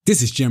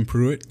This is Jim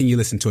Pruitt, and you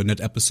listen to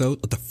another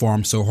episode of the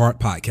Farm So Hard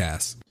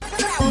podcast.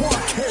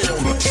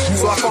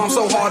 So I farm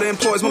so hard, the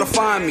employees want to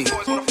find me,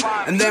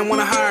 and then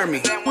want to hire me.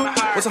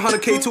 What's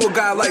 100K to a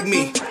guy like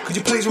me? Could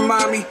you please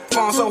remind me?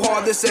 Farm so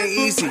hard, this ain't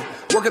easy.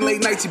 Working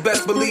late nights, you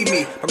best believe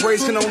me. My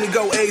grades can only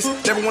go A's.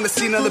 Never want to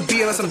see another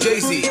B unless I'm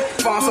Jay-Z.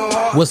 Farm so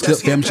hard. What's good,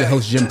 fam? It's your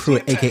host, Jim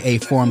Pruitt, a.k.a.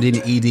 Farmed in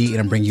the ED, and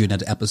I'm bringing you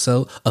another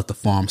episode of the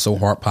Farm So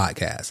Hard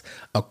podcast.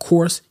 Of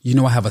course, you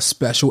know I have a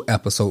special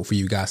episode for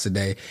you guys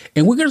today,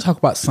 and we're going to talk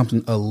about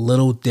something a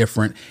little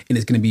different, and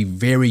it's going to be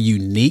very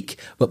unique.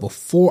 But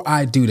before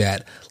I do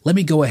that, let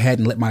me go ahead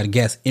and let my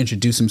guest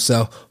introduce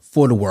himself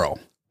for the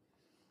world.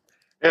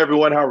 Hey,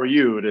 everyone. How are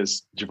you? It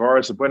is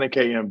Juvarez,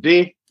 Ogbuneke,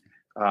 MD.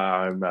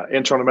 I'm an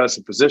internal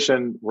medicine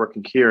physician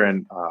working here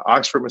in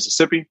Oxford,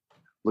 Mississippi.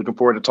 Looking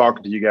forward to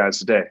talking to you guys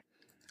today.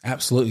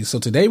 Absolutely. So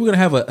today we're going to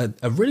have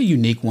a really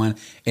unique one.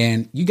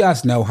 And you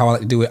guys know how I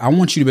like to do it. I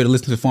want you to be able to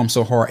listen to the Farm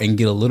So Hard and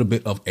get a little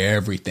bit of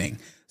everything.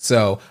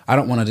 So I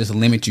don't want to just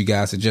limit you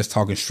guys to just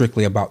talking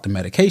strictly about the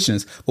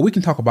medications, but we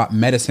can talk about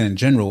medicine in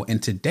general.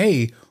 And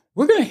today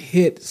we're going to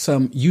hit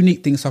some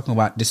unique things talking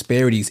about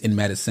disparities in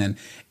medicine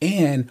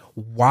and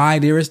why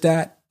there is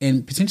that,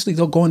 and potentially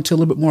they'll go into a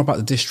little bit more about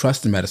the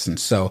distrust in medicine.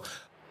 So,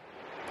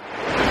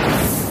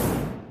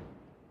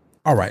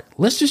 all right,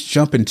 let's just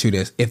jump into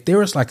this. If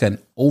there is like an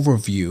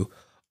overview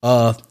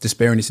of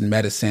disparities in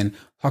medicine,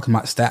 talking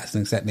about stats and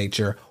things of that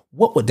nature,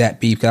 what would that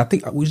be? Because I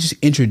think we just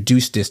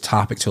introduced this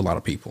topic to a lot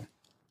of people.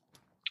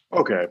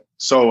 Okay,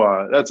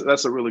 so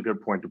that's a really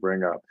good point to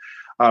bring up.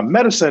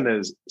 Medicine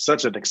is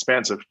such an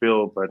expansive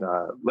field, but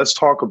let's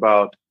talk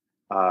about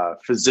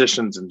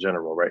physicians in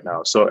general right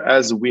now. So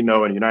as we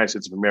know in the United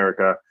States of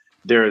America,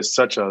 there is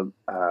such a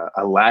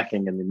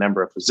lacking in the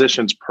number of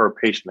physicians per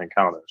patient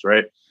encounters,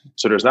 right?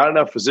 So there's not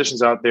enough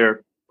physicians out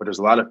there, but there's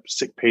a lot of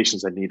sick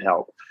patients that need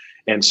help.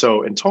 And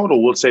so in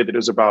total, we'll say that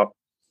there's about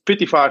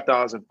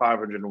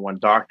 55,501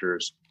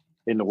 doctors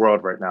in the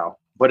world right now.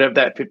 But of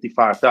that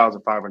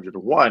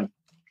 55,501,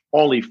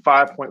 only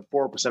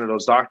 5.4% of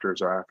those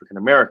doctors are African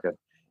American,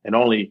 and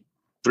only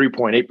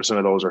 3.8%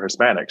 of those are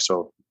Hispanic.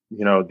 So,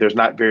 you know, there's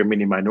not very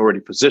many minority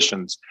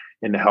physicians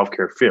in the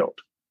healthcare field.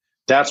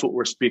 That's what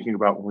we're speaking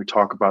about when we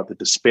talk about the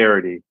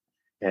disparity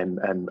in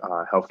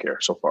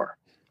healthcare so far.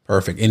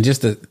 Perfect. And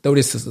just to throw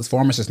this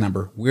pharmacist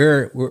number,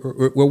 we're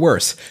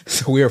worse.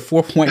 So we are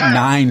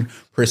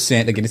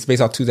 4.9%. Again, it's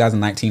based off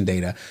 2019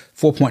 data.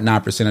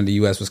 4.9% of the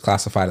U.S. was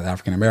classified as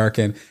African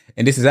American.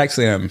 And this is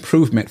actually an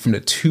improvement from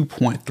the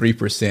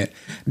 2.3%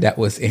 that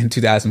was in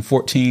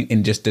 2014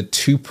 and just the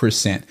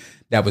 2%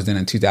 that was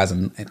in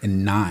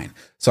 2009.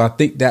 So I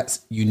think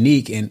that's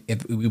unique. And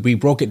if we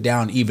broke it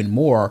down even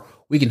more,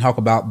 we can talk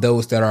about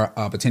those that are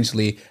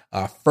potentially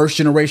first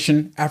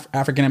generation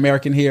African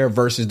American here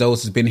versus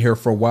those who's been here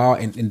for a while,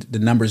 and the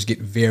numbers get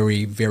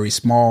very, very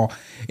small.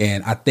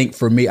 And I think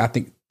for me,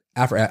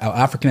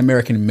 African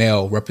American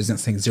male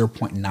represents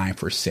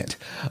 0.9%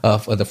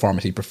 of the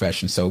pharmacy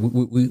profession. So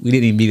we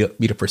didn't even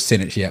meet a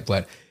percentage yet,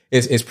 but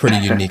it's pretty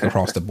unique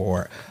across the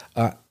board.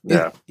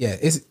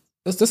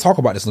 Let's talk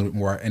about this a little bit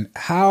more and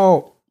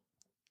how,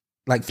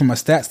 like from a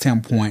stats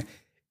standpoint,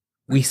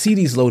 we see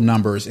these low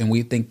numbers and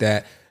we think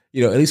that,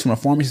 you know, at least from a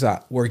pharmacy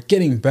side, we're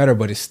getting better,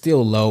 but it's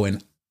still low.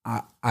 And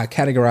I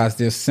categorize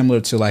this similar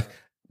to like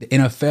the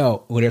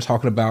NFL, where they're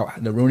talking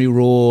about the Rooney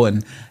Rule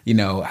and, you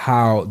know,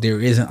 how there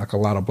isn't like a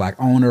lot of black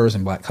owners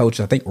and black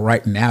coaches. I think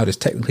right now there's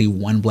technically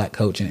one black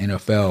coach in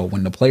NFL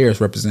when the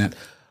players represent,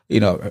 you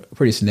know, a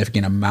pretty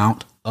significant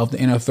amount of the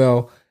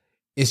NFL.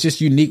 It's just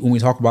unique when we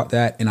talk about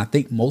that. And I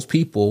think most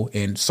people,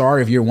 and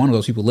sorry if you're one of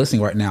those people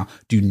listening right now,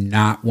 do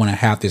not want to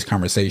have this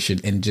conversation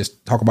and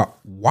just talk about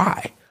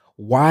why.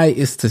 Why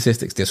is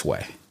statistics this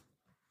way?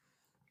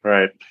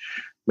 Right,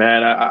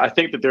 man. I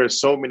think that there's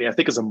so many. I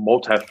think it's a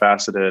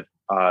multifaceted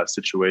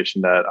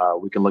situation that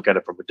we can look at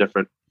it from a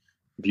different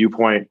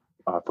viewpoint,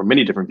 from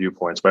many different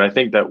viewpoints. But I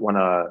think that one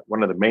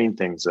of the main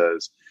things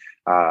is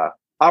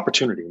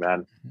opportunity,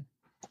 man.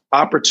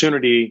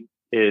 Opportunity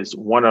is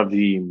one of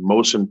the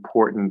most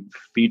important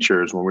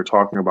features when we're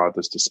talking about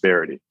this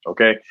disparity.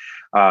 Okay,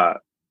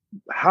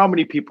 how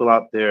many people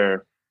out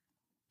there,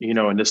 you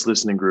know, in this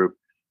listening group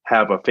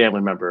have a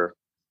family member,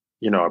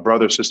 you know, a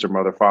brother, sister,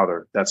 mother,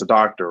 father, that's a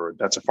doctor or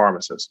that's a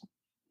pharmacist?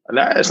 And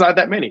it's not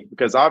that many,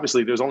 because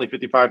obviously there's only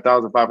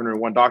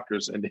 55,501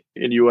 doctors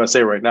in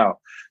USA right now.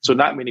 So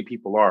not many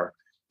people are.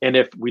 And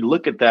if we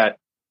look at that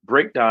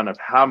breakdown of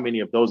how many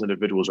of those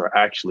individuals are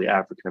actually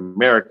African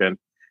American,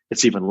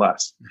 it's even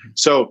less. Mm-hmm.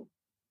 So,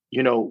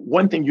 you know,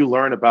 one thing you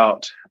learn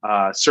about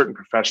certain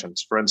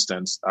professions, for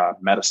instance,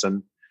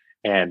 medicine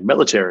and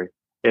military,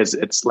 is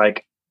it's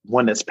like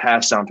one that's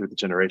passed down through the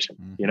generation.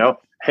 Mm-hmm. You know,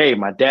 hey,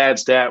 my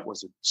dad's dad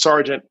was a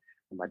sergeant,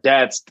 and my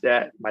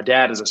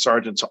dad is a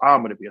sergeant, so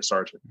I'm going to be a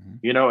sergeant. Mm-hmm.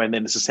 You know, and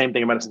then it's the same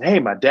thing in medicine. Hey,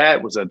 my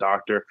dad was a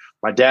doctor,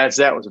 my dad's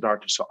dad was a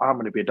doctor, so I'm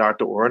going to be a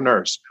doctor or a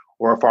nurse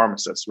or a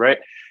pharmacist, right?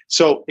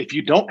 So if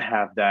you don't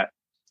have that,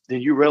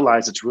 then you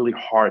realize it's really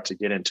hard to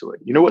get into it.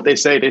 You know what they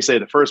say? They say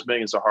the first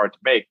millions are hard to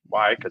make.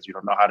 Why? Because you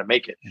don't know how to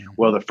make it.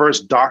 Well, the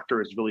first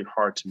doctor is really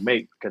hard to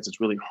make because it's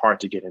really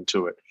hard to get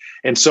into it.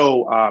 And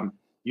so,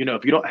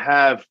 if you don't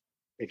have,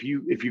 if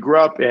you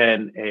grow up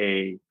in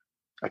a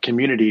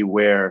community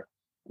where,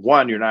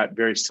 one, you're not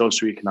very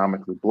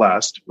socioeconomically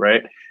blessed,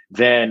 right?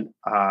 Then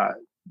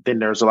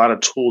there's a lot of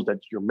tools that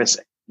you're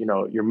missing.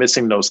 You're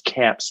missing those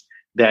camps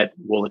that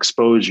will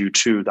expose you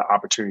to the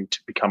opportunity to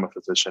become a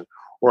physician,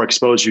 or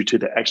expose you to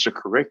the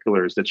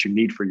extracurriculars that you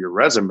need for your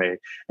resume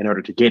in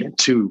order to get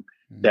into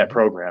that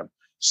program.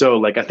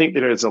 So I think that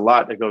there's a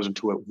lot that goes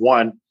into it.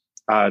 One,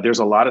 there's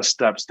a lot of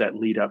steps that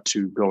lead up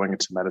to going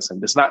into medicine.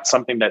 It's not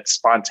something that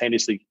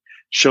spontaneously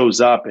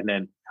shows up and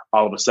then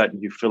all of a sudden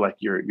you feel like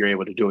you're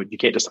able to do it. You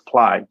can't just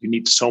apply. You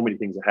need so many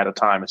things ahead of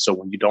time. And so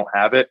when you don't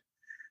have it,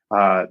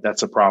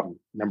 that's a problem.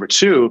 Number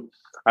two,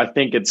 I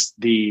think it's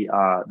the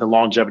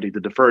longevity,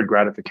 the deferred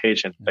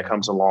gratification that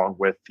comes along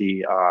with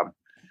the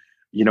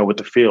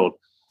field.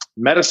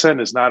 Medicine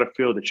is not a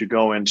field that you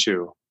go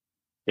into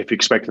if you're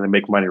expecting to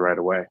make money right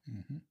away.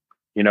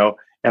 And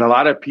a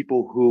lot of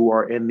people who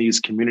are in these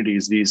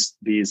communities, these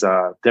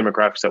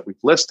demographics that we've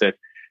listed,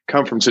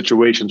 come from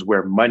situations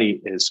where money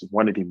is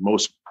one of the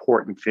most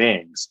important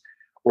things,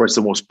 or it's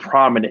the most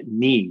prominent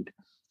need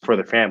for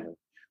the family.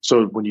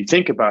 So when you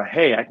think about,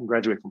 hey, I can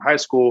graduate from high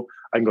school,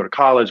 I can go to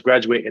college,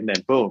 graduate, and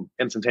then boom,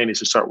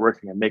 instantaneously start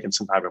working and making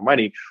some type of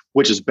money,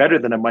 which is better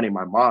than the money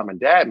my mom and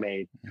dad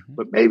made.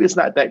 But maybe it's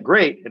not that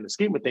great in the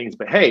scheme of things,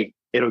 but hey,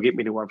 it'll get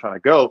me to where I'm trying to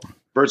go,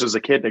 versus a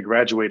kid that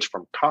graduates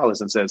from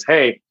college and says,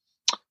 hey,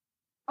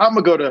 I'm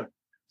going to go to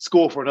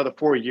school for another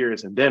 4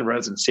 years and then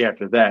residency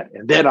after that,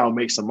 and then I'll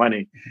make some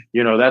money.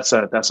 That's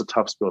a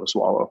tough pill to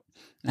swallow.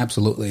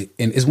 Absolutely.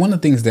 And it's one of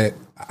the things that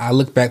I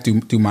look back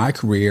through my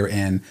career,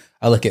 and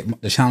I look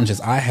at the challenges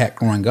I had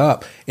growing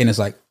up, and it's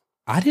like,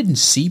 I didn't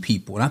see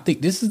people. And I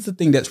think this is the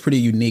thing that's pretty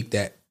unique,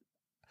 that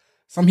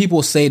some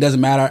people say it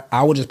doesn't matter.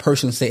 I would just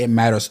personally say it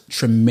matters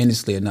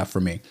tremendously enough for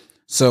me.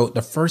 So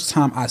the first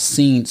time I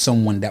seen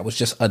someone that was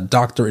just a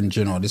doctor in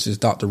general, this is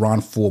Dr.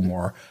 Ron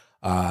Fulmore.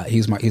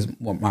 He's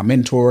my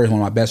mentor, he's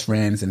one of my best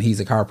friends, and he's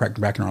a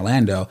chiropractor back in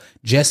Orlando.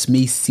 Just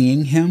me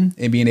seeing him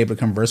and being able to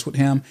converse with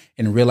him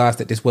and realize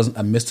that this wasn't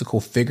a mystical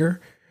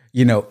figure,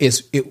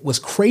 it was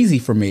crazy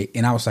for me.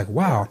 And I was like,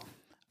 wow,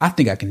 I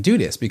think I can do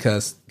this,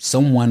 because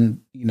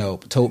someone,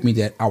 told me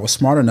that I was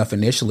smart enough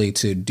initially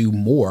to do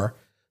more.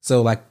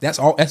 So that's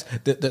all. That's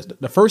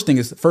the first thing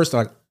is,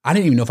 I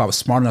didn't even know if I was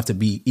smart enough to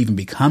even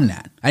become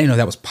that. I didn't know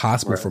that was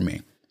possible for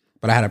me.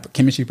 But I had a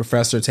chemistry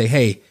professor say,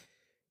 hey,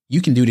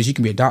 you can do this. You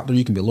can be a doctor.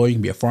 You can be a lawyer. You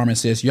can be a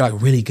pharmacist. You're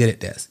really good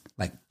at this.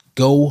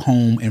 Go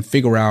home and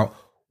figure out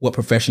what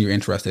profession you're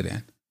interested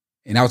in.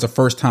 And that was the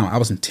first time. I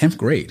was in 10th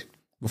grade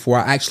before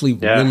I actually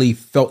really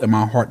felt in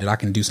my heart that I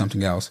can do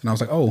something else. And I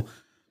was like, oh,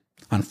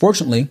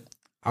 unfortunately,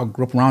 I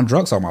grew up around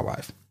drugs all my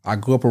life. I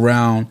grew up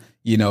around,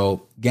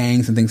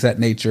 gangs and things of that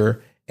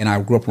nature. And I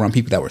grew up around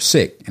people that were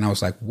sick. And I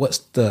was like, what's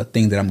the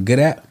thing that I'm good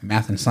at?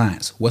 Math and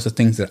science. What's the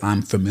things that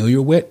I'm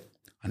familiar with?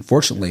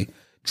 Unfortunately,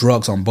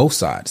 drugs on both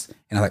sides.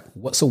 And I'm like,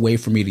 what's a way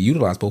for me to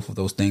utilize both of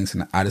those things?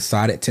 And I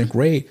decided 10th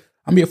grade,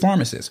 I'm gonna be a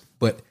pharmacist.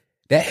 But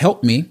that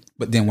helped me.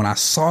 But then when I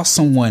saw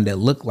someone that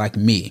looked like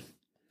me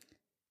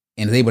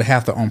and is able to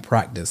have their own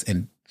practice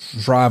and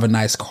drive a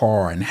nice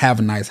car and have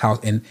a nice house,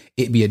 and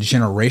it be a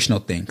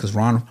generational thing, because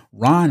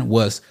Ron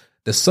was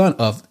the son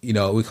of,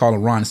 we call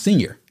him Ron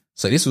Sr.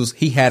 So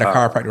he had a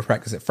chiropractic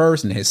practice at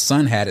first, and his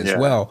son had it as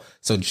well.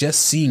 So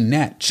just seeing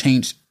that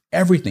changed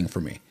everything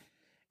for me.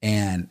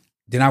 And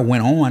then I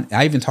went on.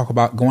 I even talk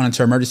about going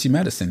into emergency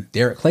medicine.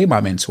 Derek Clay,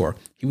 my mentor,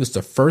 he was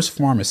the first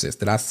pharmacist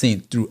that I've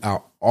seen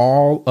throughout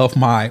all of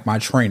my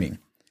training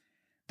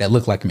that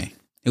looked like me.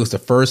 It was the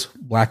first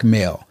Black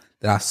male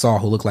that I saw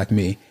who looked like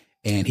me.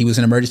 And he was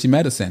in emergency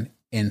medicine.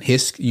 And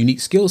his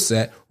unique skill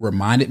set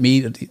reminded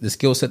me of the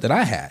skill set that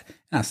I had.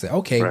 And I said,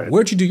 okay,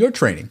 where'd you do your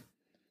training?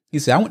 He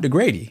said, I went to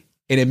Grady.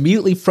 And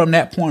immediately from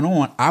that point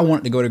on, I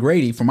wanted to go to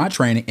Grady for my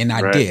training, and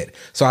I did.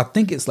 So I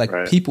think it's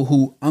people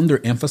who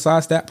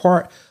underemphasize that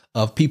part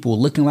of people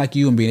looking like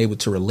you and being able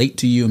to relate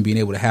to you and being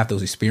able to have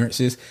those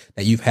experiences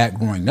that you've had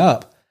growing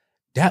up.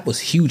 That was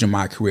huge in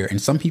my career.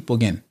 And some people,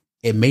 again,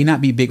 it may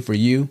not be big for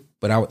you,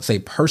 but I would say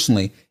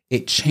personally,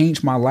 it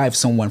changed my life.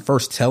 Someone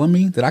first telling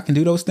me that I can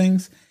do those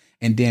things,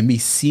 and then me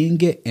seeing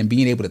it and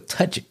being able to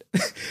touch it,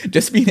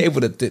 just being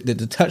able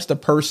to touch the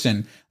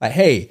person like,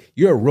 hey,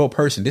 you're a real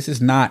person. This is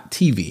not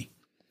TV.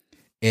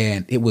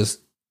 And it was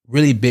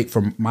really big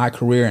for my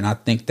career. And I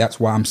think that's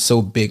why I'm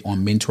so big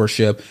on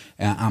mentorship.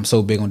 And I'm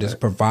so big on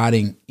just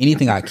providing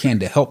anything I can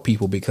to help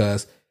people,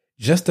 because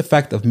just the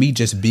fact of me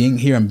just being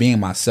here and being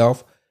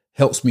myself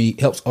helps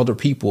other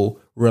people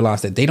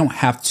realize that they don't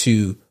have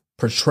to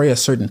portray a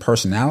certain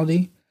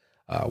personality.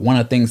 One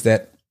of the things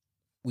that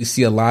we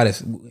see a lot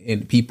is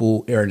in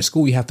people or in the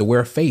school, you have to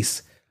wear a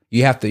face.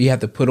 You have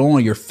to put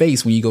on your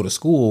face when you go to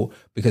school,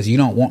 because you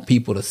don't want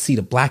people to see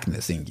the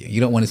Blackness in you.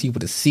 You don't want people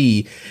to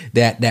see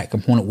that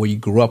component where you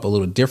grew up a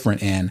little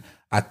different. And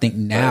I think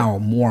now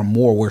more and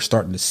more we're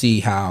starting to see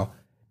how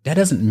that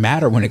doesn't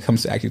matter when it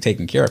comes to actually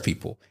taking care of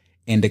people.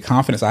 And the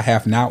confidence I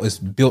have now is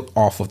built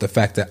off of the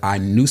fact that I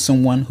knew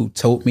someone who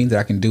told me that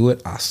I can do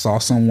it. I saw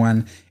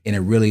someone, and it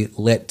really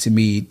led to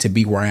me to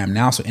be where I am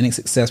now. So any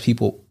success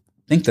people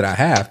think that I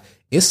have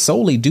is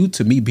solely due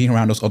to me being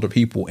around those other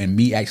people and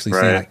me actually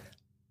saying,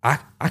 like,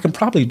 I can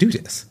probably do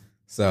this.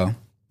 So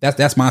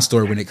that's my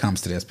story when it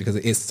comes to this, because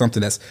it's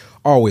something that's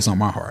always on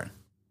my heart.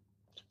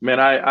 Man,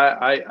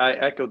 I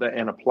echo that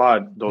and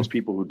applaud those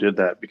people who did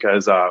that,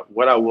 because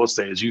what I will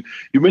say is you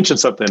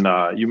mentioned something.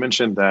 You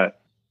mentioned that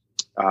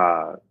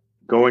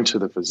going to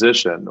the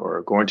physician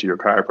or going to your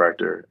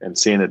chiropractor and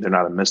seeing that they're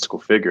not a mystical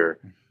figure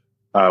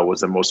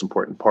was the most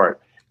important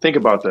part. Think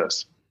about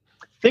this.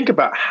 Think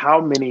about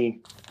how many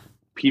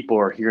people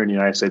are here in the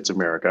United States of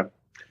America,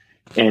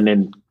 and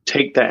then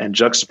take that and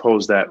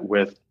juxtapose that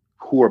with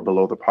who are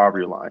below the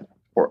poverty line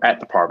or at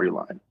the poverty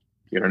line.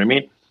 You know what I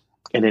mean?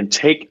 And then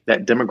take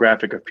that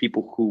demographic of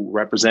people who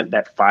represent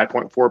that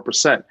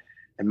 5.4%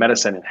 in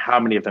medicine and how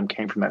many of them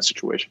came from that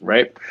situation,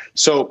 right?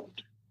 So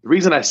the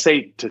reason I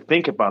say to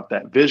think about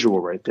that visual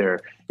right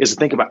there is to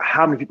think about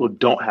how many people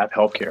don't have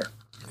healthcare,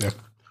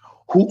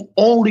 who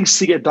only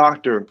see a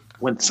doctor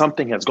when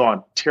something has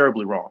gone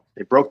terribly wrong.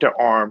 They broke their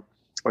arm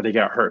or they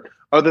got hurt.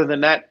 Other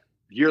than that,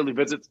 yearly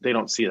visits, they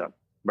don't see them,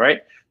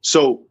 right?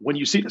 So when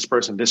you see this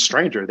person, this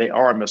stranger, they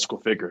are a mystical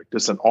figure,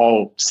 just an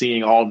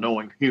all-seeing,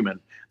 all-knowing human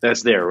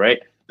that's there,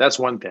 right? That's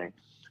one thing.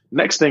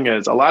 Next thing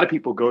is, a lot of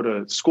people go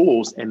to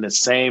schools in the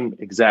same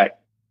exact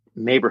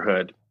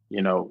neighborhood,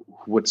 you know,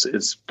 which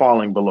is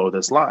falling below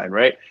this line,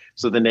 right?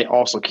 So then they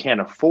also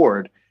can't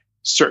afford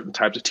certain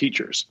types of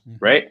teachers,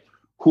 right?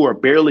 Who are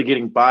barely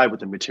getting by with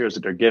the materials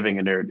that they're giving,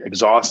 and they're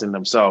exhausting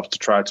themselves to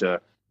try to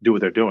do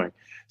what they're doing.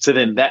 So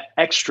then that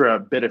extra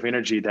bit of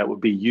energy that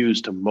would be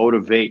used to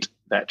motivate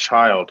that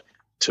child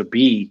to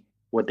be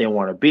what they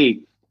want to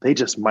be, they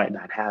just might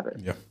not have it.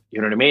 Yeah.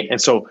 You know what I mean?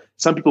 And so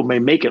some people may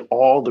make it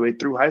all the way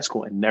through high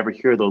school and never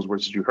hear those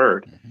words that you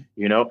heard,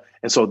 you know?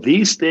 And so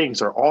these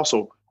things are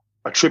also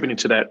attributing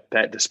to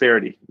that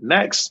disparity.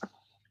 Next,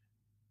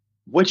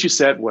 what you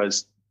said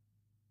was,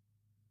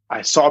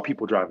 I saw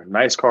people driving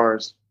nice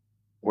cars,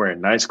 wearing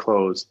nice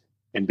clothes,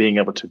 and being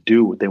able to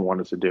do what they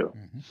wanted to do.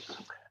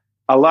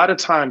 A lot of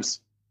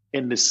times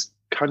in this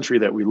country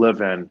that we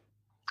live in,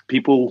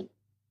 people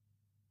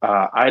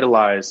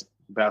idolize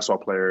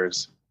basketball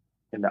players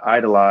and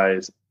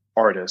idolize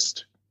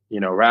artists, you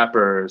know,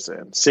 rappers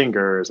and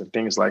singers and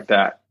things like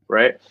that,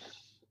 right?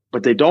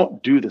 But they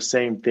don't do the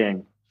same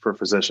thing for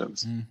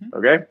physicians,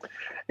 okay?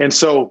 And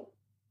so,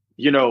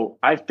 you know,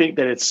 I think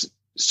that it's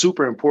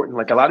super important.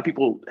 Like, a lot of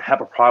people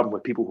have a problem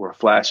with people who are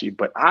flashy,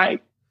 but I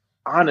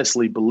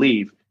honestly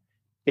believe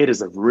it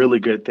is a really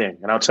good thing.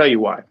 And I'll tell you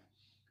why.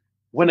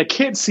 When a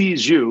kid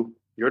sees you,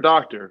 your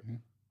doctor,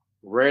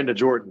 wearing the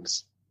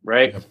Jordans,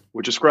 right,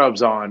 with your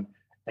scrubs on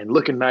and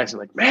looking nice, and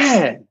like,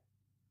 man,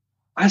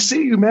 I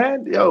see you,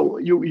 man. Yo,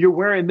 you're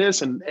wearing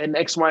this and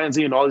X, Y, and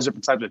Z and all these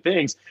different types of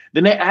things.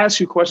 Then they ask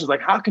you questions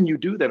like, how can you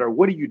do that? Or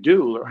what do you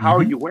do? Or how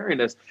are you wearing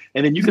this?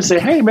 And then you can say,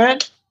 hey, man,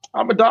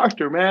 I'm a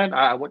doctor, man.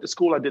 I went to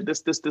school. I did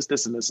this,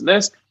 and this, and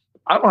this.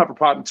 I don't have a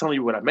problem telling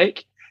you what I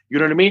make. You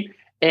know what I mean?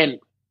 And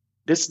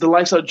this is the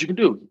lifestyle that you can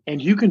do.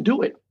 And you can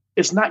do it.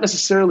 It's not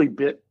necessarily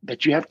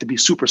that you have to be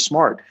super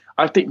smart.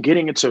 I think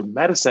getting into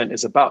medicine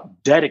is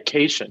about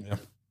dedication,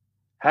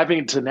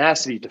 having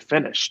tenacity to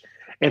finish.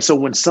 And so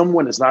when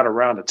someone is not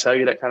around to tell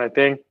you that kind of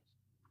thing,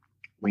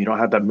 when you don't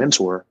have that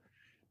mentor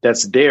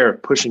that's there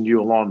pushing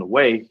you along the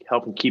way,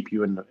 helping keep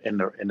you in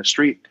the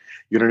street,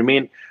 you know what I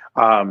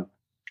mean?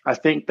 I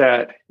think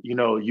that, you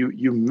know,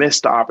 you miss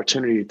the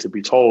opportunity to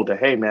be told that,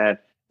 hey, man,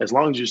 as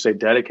long as you stay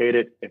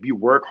dedicated, if you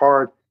work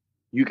hard,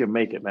 you can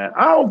make it, man.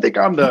 I don't think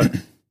I'm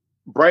the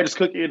brightest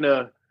cookie in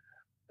the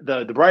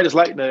brightest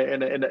light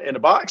in the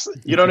box.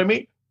 You know what I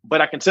mean? But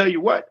I can tell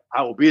you what,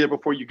 I will be there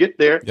before you get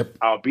there.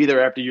 I'll be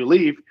there after you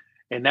leave.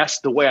 And that's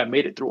the way I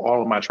made it through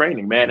all of my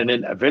training, man. And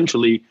then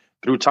eventually,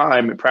 through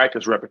time and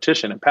practice,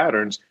 repetition, and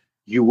patterns,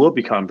 you will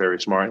become very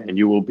smart and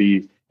you will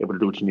be able to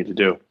do what you need to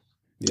do.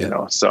 You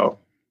know, so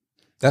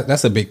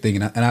that's a big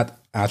thing. And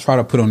I try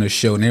to put on this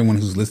show, and everyone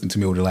who's listened to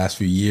me over the last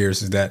few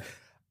years, is that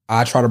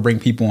I try to bring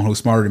people on who are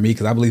smarter than me,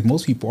 because I believe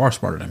most people are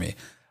smarter than me.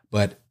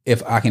 But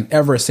if I can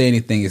ever say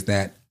anything, is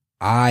that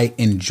I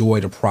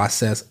enjoy the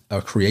process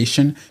of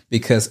creation,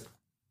 because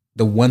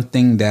the one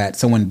thing that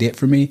someone did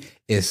for me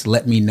is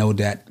let me know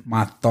that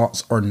my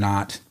thoughts are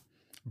not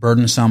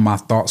burdensome. My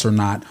thoughts are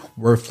not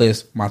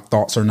worthless. My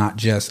thoughts are not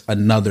just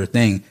another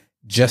thing.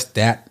 Just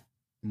that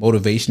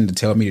motivation to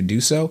tell me to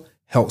do so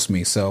helps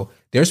me. So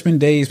there's been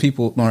days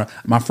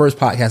my first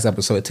podcast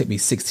episode, it took me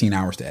 16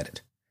 hours to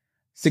edit.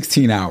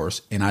 16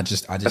 hours. And I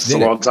just That's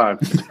did a long time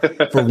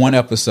for one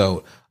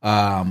episode.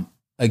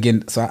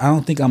 Again, so I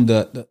don't think I'm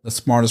the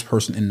smartest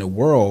person in the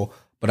world,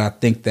 but I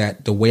think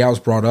that the way I was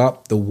brought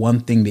up, the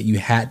one thing that you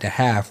had to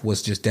have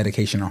was just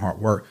dedication and hard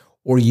work,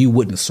 or you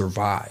wouldn't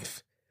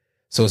survive.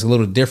 So it's a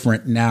little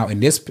different now in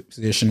this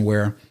position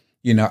where,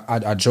 you know,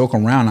 I joke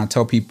around. I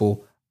tell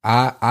people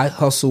I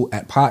hustle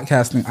at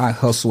podcasting. I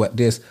hustle at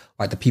this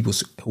like the people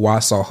who I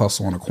saw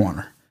hustle on the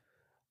corner.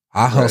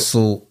 I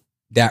hustle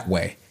that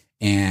way.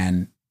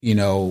 And,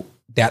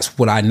 that's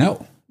what I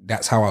know.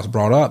 That's how I was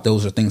brought up.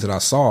 Those are things that I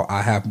saw.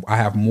 I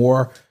have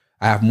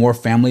more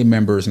family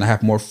members and I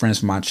have more friends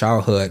from my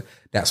childhood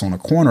that's on the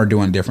corner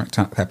doing different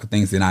type of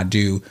things than I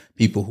do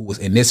people who was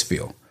in this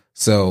field.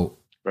 So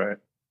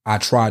I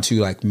try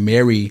to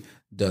marry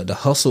the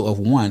hustle of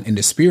one and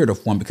the spirit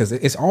of one, because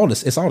it's all the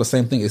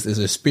same thing. It's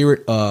a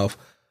spirit of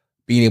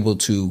being able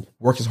to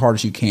work as hard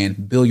as you can,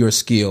 build your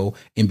skill,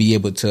 and be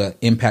able to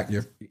impact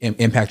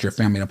your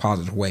family in a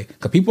positive way.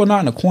 Because people are not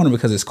in the corner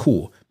because it's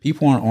cool.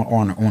 People are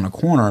on a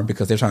corner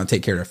because they're trying to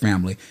take care of their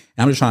family.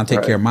 And I'm just trying to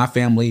take care of my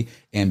family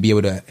and be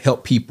able to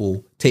help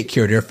people take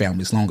care of their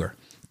families longer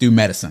through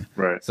medicine.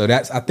 Right. So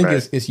I think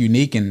it's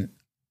unique, and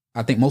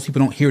I think most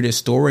people don't hear this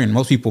story, and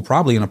most people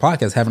probably in a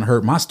podcast haven't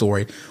heard my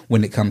story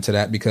when it comes to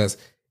that, because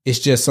it's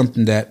just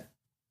something that,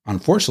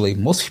 unfortunately,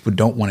 most people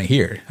don't want to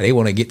hear. They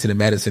want to get to the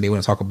medicine. They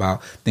want to talk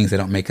about things that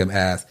don't make them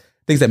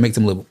things that make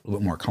them a little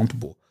bit more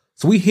comfortable.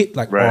 So we hit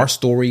our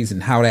stories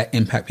and how that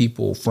impact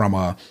people from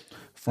a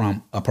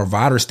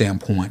provider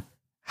standpoint.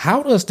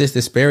 How does this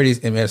disparities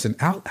in medicine,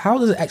 how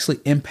does it actually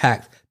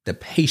impact the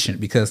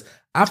patient? Because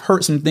I've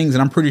heard some things,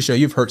 and I'm pretty sure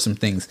you've heard some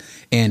things,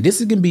 and this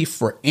is going to be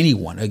for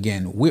anyone.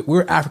 Again,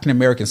 we're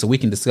African-American, so we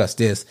can discuss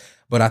this,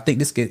 but I think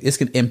this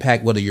can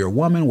impact whether you're a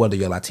woman, whether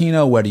you're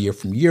Latino, whether you're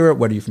from Europe,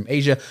 whether you're from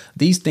Asia.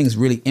 These things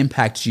really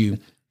impact you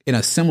in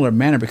a similar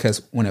manner,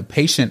 because when a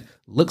patient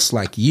looks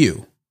like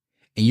you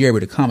and you're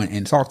able to come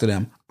and talk to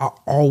them, I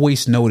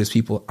always notice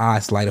people's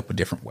eyes light up a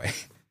different way.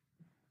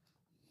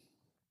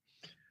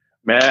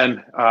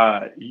 Man,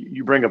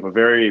 you bring up a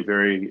very,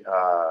 very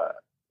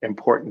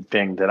important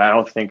thing that I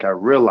don't think I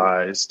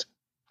realized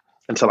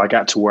until I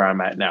got to where I'm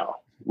at now,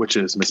 which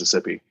is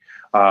Mississippi.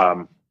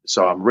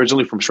 So I'm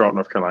originally from Charlotte,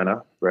 North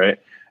Carolina, right?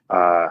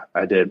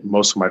 I did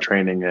most of my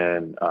training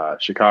in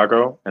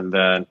Chicago, and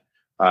then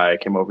I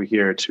came over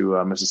here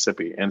to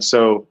Mississippi. And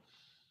so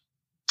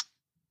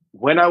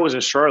when I was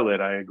in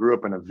Charlotte, I grew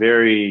up in a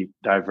very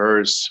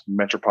diverse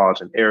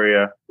metropolitan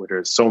area where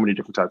there's so many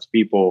different types of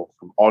people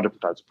from all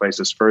different types of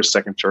places, first,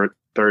 second,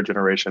 third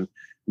generation.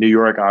 New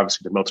York,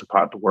 obviously the melting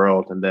pot of the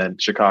world, and then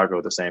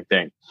Chicago, the same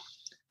thing.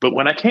 But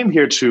when I came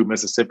here to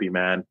Mississippi,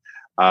 man,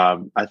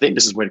 I think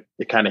this is when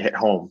it kind of hit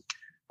home.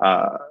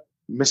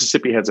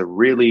 Mississippi has a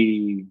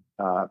really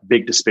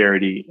big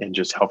disparity in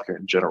just healthcare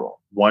in general.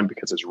 One,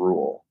 because it's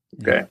rural.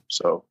 Okay,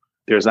 so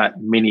there's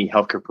not many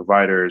healthcare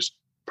providers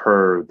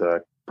per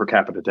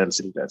capita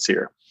density that's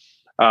here,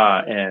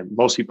 and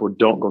most people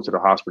don't go to the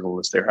hospital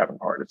unless they're having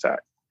a heart attack.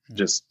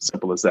 Just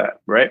simple as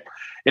that, right?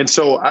 And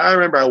so I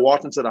remember I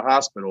walked into the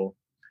hospital,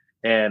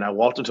 and I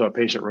walked into a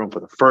patient room for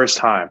the first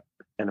time,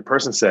 and the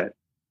person said,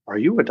 "Are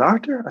you a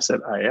doctor?" I said,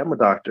 "I am a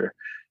doctor."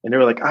 And they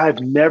were like, "I've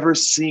never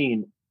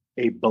seen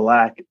a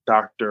Black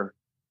doctor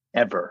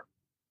ever."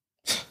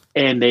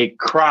 And they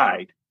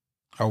cried.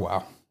 Oh,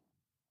 wow.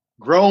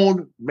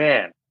 Grown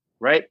man,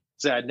 right?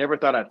 Said, "I never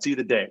thought I'd see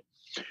the day."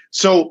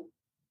 So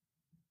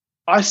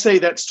I say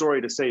that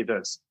story to say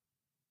this.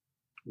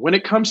 When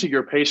it comes to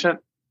your patient,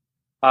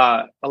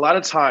 a lot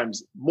of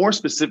times, more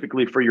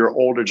specifically for your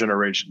older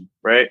generation,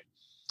 right?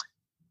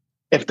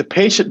 If the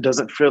patient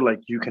doesn't feel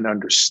like you can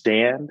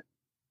understand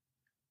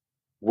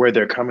where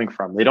they're coming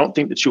from, they don't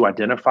think that you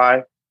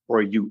identify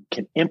or you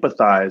can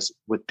empathize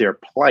with their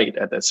plight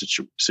at that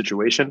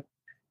situation,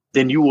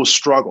 then you will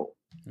struggle.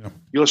 Yeah.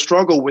 You'll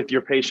struggle with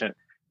your patient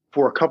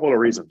for a couple of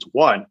reasons.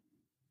 One,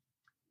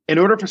 in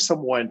order for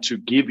someone to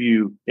give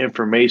you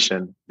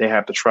information, they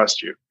have to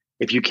trust you.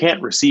 If you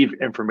can't receive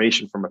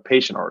information from a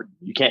patient or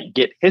you can't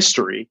get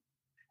history,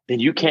 then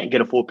you can't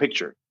get a full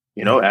picture.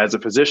 You know, as a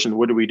physician,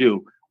 what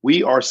do?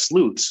 We are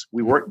sleuths.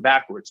 We work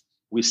backwards.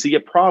 We see a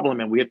problem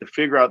and we have to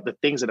figure out the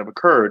things that have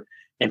occurred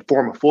and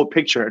form a full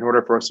picture in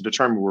order for us to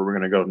determine where we're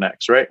going to go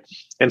next, right?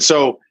 And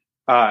so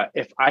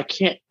if I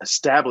can't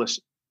establish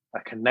a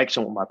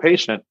connection with my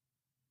patient,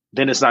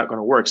 then it's not going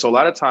to work. So a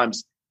lot of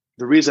times,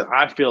 the reason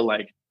I feel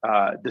like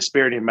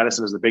disparity in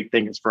medicine is a big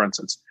thing is, for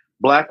instance,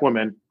 Black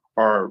women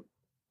are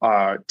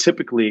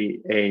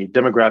typically a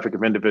demographic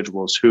of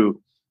individuals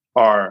who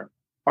are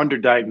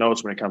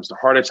underdiagnosed when it comes to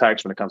heart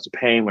attacks, when it comes to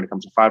pain, when it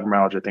comes to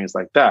fibromyalgia, things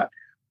like that.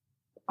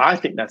 I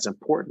think that's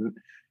important.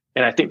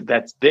 And I think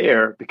that's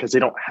there because they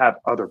don't have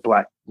other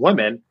Black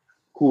women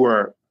who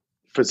are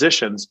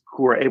physicians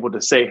who are able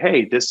to say,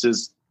 "Hey, this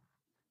is,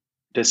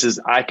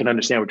 I can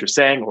understand what you're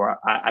saying," or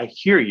I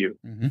hear you.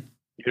 Mm-hmm.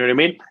 You know what I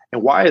mean?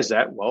 And why is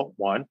that? Well,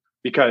 one,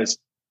 because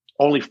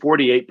only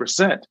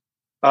 48%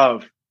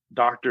 of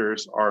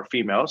doctors are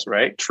females,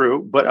 right?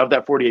 True. But of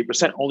that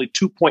 48%, only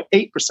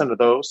 2.8% of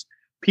those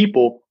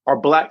people are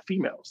Black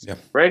females,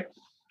 right?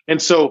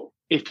 And so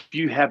if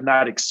you have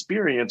not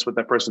experienced what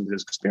that person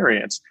has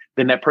experienced,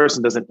 then that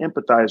person doesn't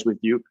empathize with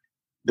you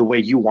the way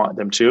you want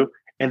them to.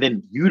 And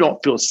then you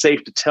don't feel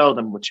safe to tell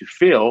them what you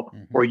feel,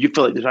 or you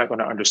feel like they're not going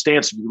to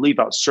understand. So you leave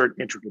out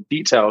certain intricate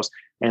details,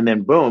 and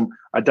then boom,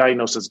 a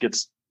diagnosis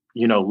gets,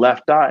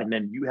 left out, and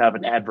then you have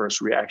an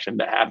adverse reaction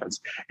that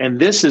happens. And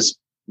this is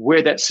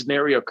where that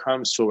scenario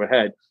comes to a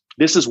head.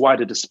 This is why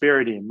the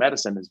disparity in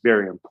medicine is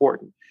very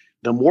important,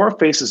 the more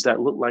faces that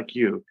look like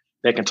you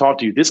that can talk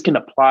to you, this can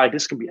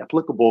be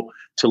applicable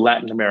to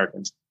Latin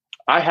Americans.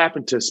 I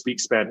happen to speak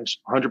Spanish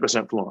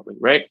 100% fluently,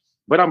 right?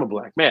 But I'm a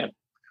Black man.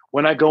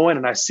 When I go in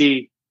and I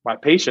see my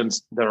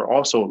patients that are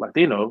also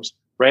Latinos,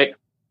 right?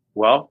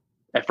 Well,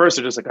 at first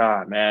they're just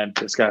like, man,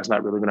 this guy's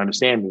not really going to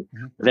understand me.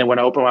 Mm-hmm. And then when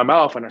I open my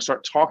mouth and I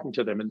start talking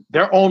to them in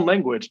their own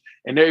language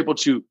and they're able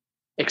to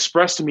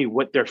express to me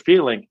what they're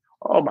feeling,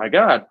 oh my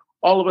God,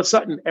 all of a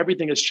sudden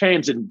everything has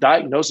changed, and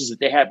diagnoses that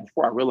they had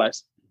before I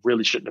realized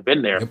really shouldn't have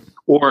been there. Yep.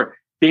 Or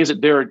things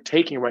that they're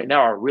taking right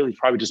now are really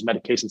probably just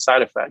medication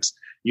side effects,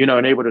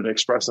 and able to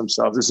express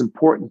themselves. It's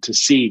important to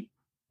see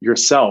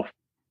yourself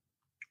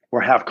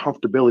or have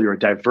comfortability or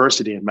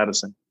diversity in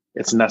medicine.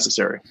 It's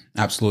necessary.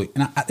 Absolutely.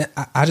 And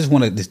I just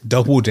want to just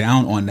double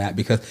down on that,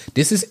 because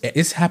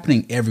it's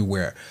happening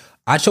everywhere.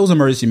 I chose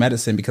emergency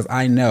medicine because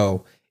I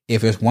know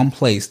if there's one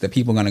place that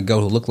people are going to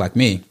go who look like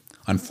me,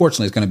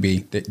 unfortunately, it's going to be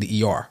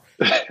the ER.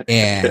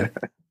 And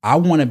I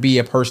want to be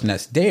a person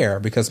that's there,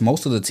 because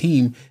most of the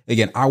team,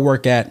 again, I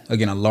work at,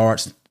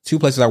 two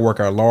places I work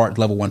are large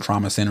level 1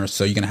 trauma centers.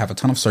 So you're going to have a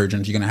ton of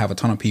surgeons, you're going to have a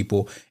ton of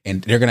people,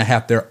 and they're going to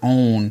have their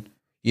own,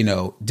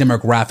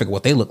 demographic,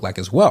 what they look like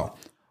as well.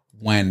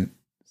 When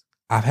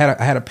I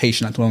had a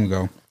patient not too long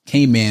ago,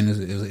 came in,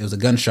 it was a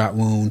gunshot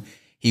wound.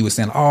 He was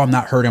saying, "Oh, I'm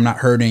not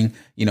hurting."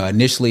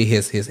 Initially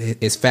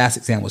his FAST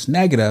exam was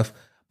negative,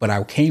 but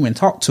I came and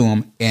talked to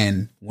him.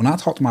 And when I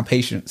talk to my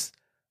patients,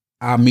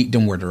 I meet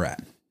them where they're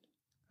at.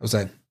 I was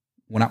like,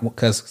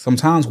 because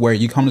sometimes where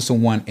you come to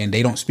someone and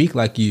they don't speak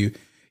like you,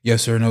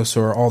 yes sir, no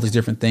sir, all these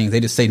different things. They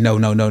just say, no,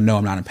 I'm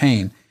not in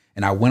pain.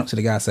 And I went up to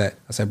the guy, I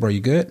said, bro,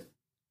 you good?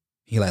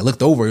 He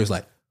looked over. He was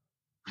like,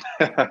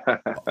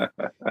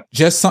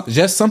 just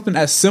something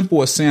as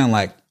simple as saying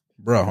like,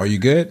 bro, are you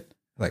good?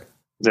 Like,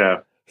 yeah.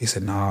 He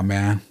said, nah,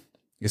 man,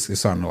 it's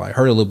starting to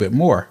hurt a little bit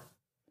more.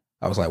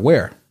 I was like,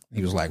 where?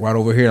 He was like, right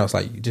over here. I was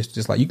like,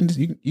 just like, you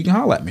can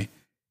holler at me.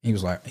 He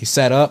was like, he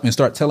sat up and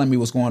started telling me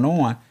what's going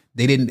on.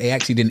 They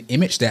actually didn't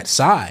image that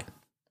side.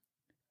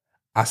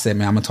 I said,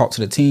 man, I'm going to talk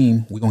to the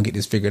team. We're going to get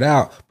this figured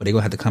out, but they're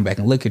going to have to come back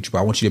and look at you. But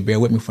I want you to bear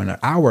with me for an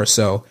hour or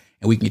so,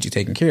 and we can get you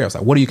taken care of. I was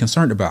like, what are you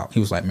concerned about? He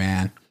was like,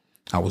 man,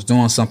 I was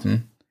doing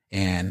something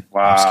and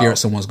I'm scared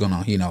someone's going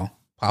to,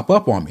 pop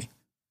up on me.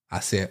 I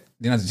said,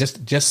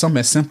 just something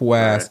as simple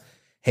as, right.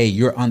 Hey,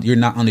 you're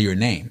not under your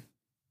name.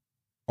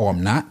 Oh,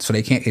 I'm not. So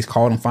they can't, it's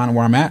called and find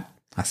where I'm at.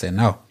 I said,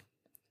 no.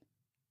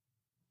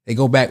 They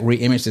go back,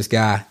 re-image this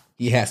guy.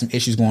 He had some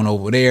issues going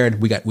over there.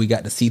 We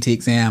got the CT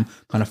exam,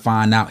 going to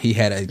find out he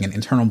had an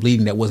internal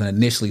bleeding that wasn't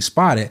initially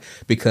spotted,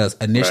 because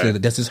initially,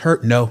 does this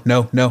hurt? No.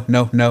 On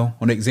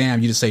the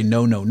exam, you just say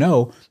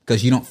no,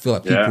 because you don't feel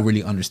like people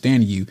really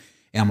understand you.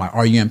 And I'm like,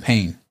 are you in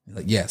pain? He's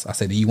like, yes. I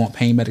said, do you want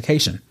pain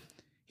medication?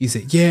 He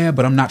said, yeah,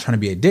 but I'm not trying to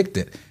be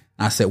addicted.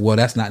 And I said, well,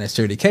 that's not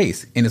necessarily the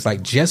case. And it's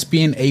like just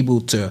being able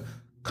to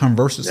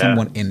converse with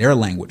someone in their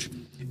language.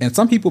 And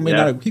some people may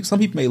some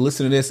people may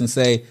listen to this and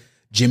say,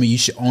 Jimmy, you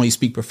should only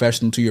speak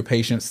professional to your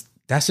patients.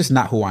 That's just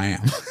not who I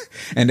am.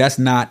 And that's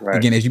not,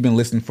 again, as you've been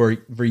listening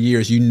for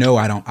years,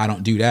 I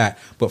don't do that.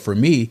 But for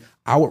me,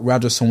 I would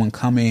rather someone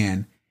come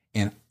in,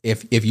 and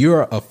if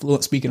you're a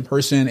fluent speaking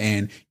person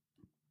and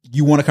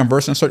you want to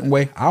converse in a certain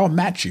way, I'll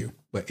match you.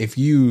 But if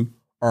you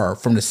are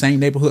from the same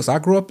neighborhoods I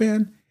grew up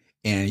in,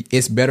 and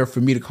it's better for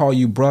me to call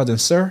you brother than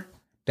sir,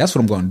 that's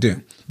what I'm going to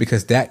do,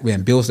 because that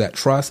then builds that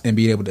trust and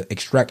being able to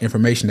extract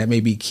information that may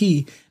be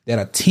key that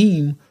a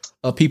team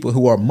of people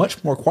who are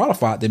much more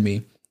qualified than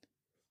me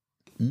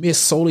miss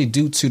solely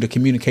due to the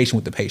communication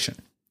with the patient.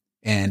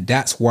 And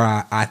that's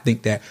why I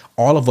think that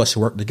all of us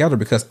should work together,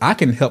 because I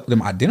can help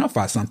them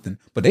identify something,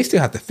 but they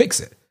still have to fix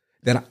it.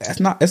 That's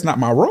not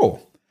my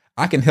role.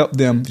 I can help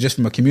them just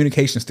from a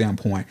communication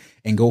standpoint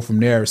and go from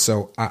there.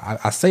 So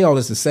I say all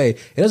this to say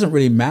it doesn't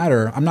really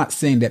matter. I'm not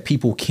saying that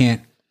people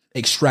can't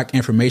extract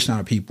information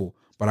out of people,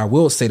 but I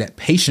will say that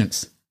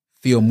patients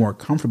feel more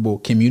comfortable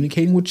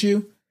communicating with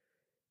you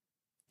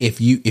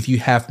if you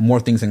have more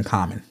things in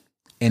common.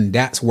 And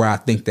that's where I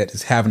think that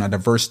is having a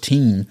diverse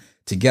team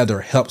together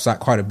helps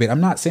out quite a bit.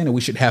 I'm not saying that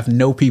we should have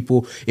no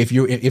people. If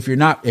you're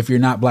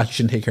not Black, you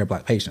shouldn't take care of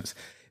Black patients.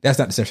 That's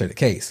not necessarily the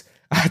case.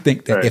 I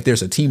think that if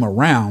there's a team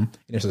around,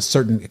 there's a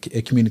certain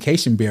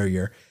communication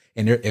barrier,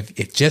 and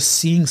if just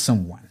seeing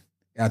someone,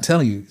 I'm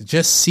telling you,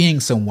 just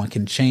seeing someone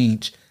can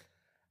change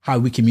how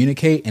we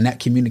communicate. And that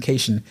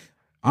communication,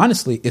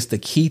 honestly, is the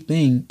key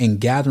thing in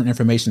gathering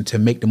information to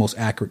make the most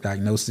accurate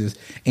diagnosis.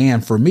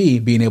 And for me,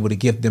 being able to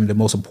give them the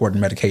most important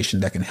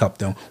medication that can help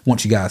them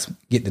once you guys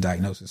get the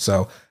diagnosis.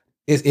 So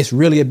it's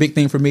really a big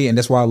thing for me. And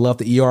that's why I love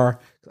the ER.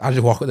 I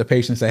just walk with the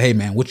patient and say, hey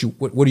man, what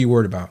are you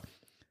worried about?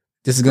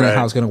 This is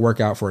how it's going to work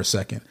out for a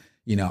second.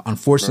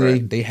 Unfortunately,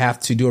 they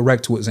have to do a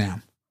rectal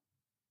exam.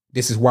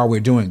 This is why we're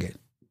doing it.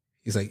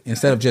 He's like,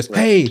 instead of just,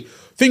 hey,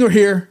 finger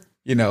here,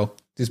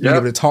 just being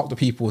able to talk to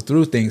people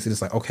through things.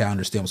 It's like, okay, I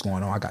understand what's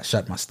going on. I got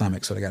shot in my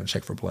stomach, so they got to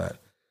check for blood.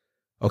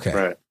 Okay.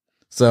 Right.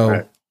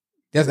 So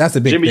that's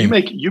a big Jimmy,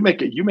 thing. you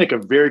make a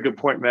very good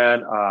point,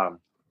 man.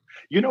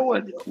 You know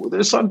what?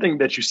 There's something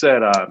that you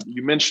said.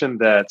 You mentioned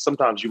that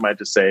sometimes you might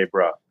just say,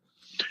 bro,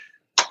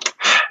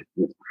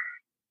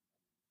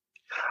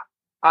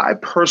 I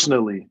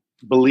personally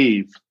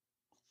believe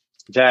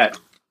that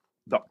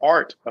the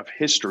art of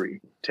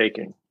history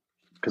taking,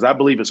 because I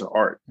believe it's an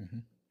art,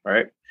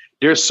 right?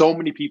 There's so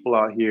many people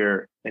out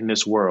here in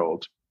this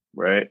world,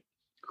 right,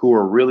 who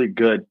are really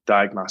good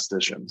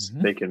diagnosticians.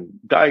 They can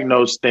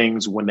diagnose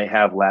things when they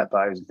have lab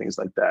values and things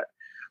like that.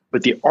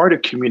 But the art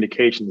of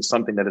communication is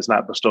something that is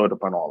not bestowed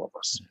upon all of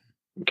us.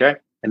 Okay.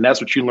 And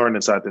that's what you learn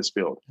inside this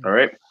field. All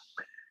right.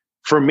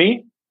 For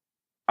me,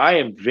 I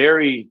am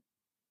very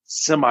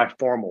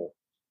semi-formal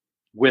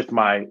with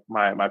my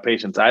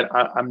patients.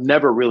 I'm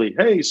never really,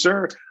 hey,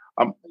 sir,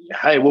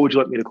 hey, what would you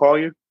like me to call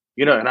you?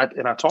 You know, and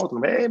I talk to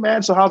them, hey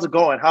man, so how's it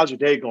going? How's your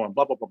day going?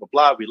 Blah, blah, blah, blah,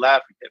 blah. We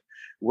laugh,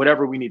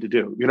 whatever we need to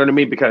do. You know what I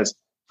mean? Because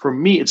for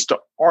me, it's the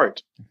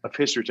art of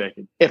history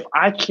taking. If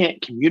I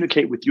can't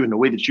communicate with you in the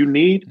way that you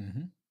need,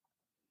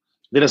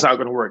 then it's not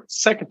going to work.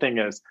 Second thing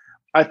is,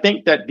 I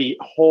think that the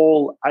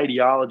whole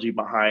ideology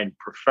behind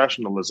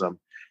professionalism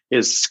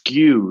is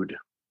skewed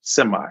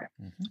semi.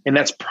 And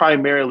that's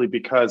primarily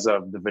because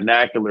of the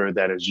vernacular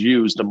that is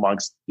used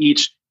amongst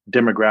each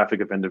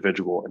demographic of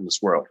individual in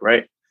this world,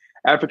 right?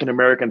 African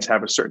Americans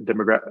have a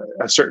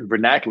certain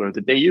vernacular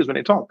that they use when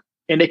they talk,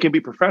 and they can be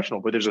professional,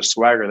 but there's a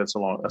swagger that's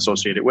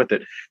associated with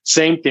it.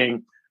 Same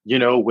thing, you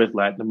know, with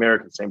Latin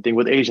Americans, same thing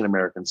with Asian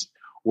Americans.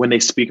 When they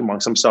speak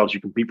amongst themselves, you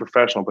can be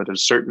professional, but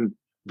there's certain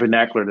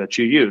vernacular that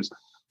you use.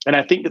 And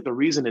I think that the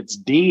reason it's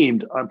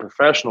deemed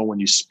unprofessional when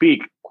you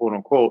speak, quote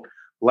unquote,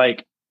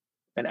 like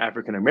an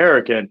African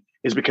American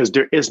is because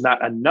there is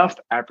not enough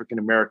African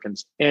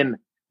Americans in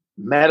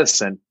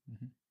medicine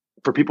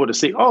for people to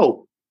see,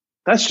 oh,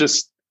 that's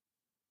just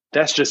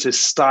his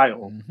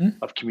style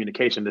of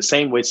communication. The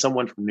same way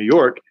someone from New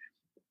York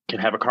can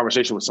have a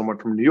conversation with someone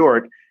from New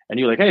York and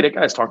you're like, hey, that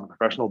guy's talking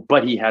professional,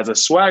 but he has a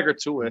swagger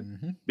to it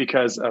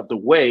because of the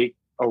way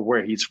or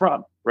where he's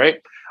from,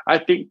 right? I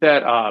think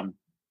that,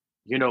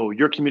 you know,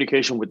 your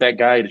communication with that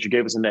guy that you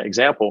gave us in that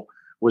example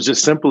was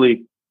just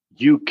simply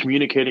you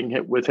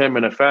communicating with him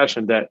in a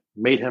fashion that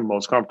made him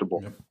most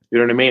comfortable. You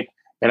know what I mean?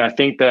 And I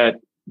think that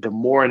the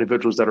more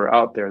individuals that are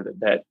out there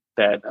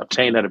that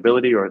obtain that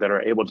ability or that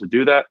are able to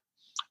do that,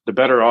 the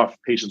better off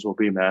patients will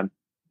be, man.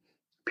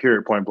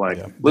 Period, point blank.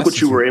 Yeah, look what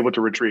you were able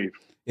to retrieve.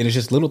 It is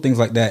just little things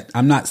like that.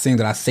 I'm not saying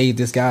that I saved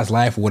this guy's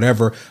life or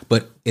whatever,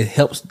 but it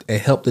helped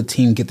the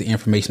team get the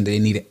information they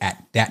needed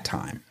at that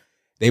time.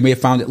 They may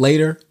have found it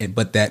later,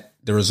 but that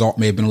the result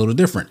may have been a little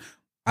different.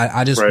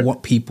 I just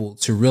want people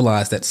to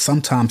realize that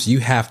sometimes you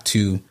have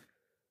to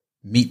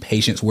meet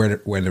patients where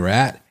they're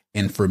at.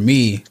 And for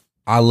me,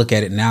 I look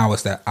at it now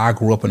as that I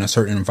grew up in a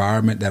certain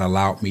environment that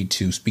allowed me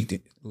to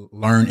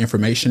learn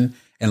information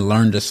and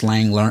learn the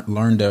slang,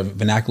 learn the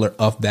vernacular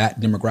of that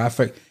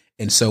demographic.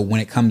 And so when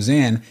it comes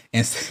in,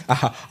 and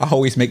I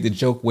always make the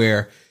joke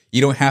where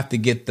you don't have to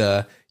get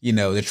the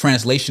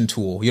translation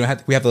tool. We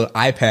have the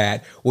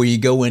iPad where you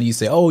go in and you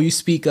say, oh, you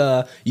speak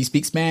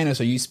Spanish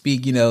or you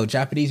speak,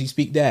 Japanese, you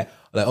speak that.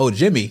 Like, oh,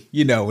 Jimmy,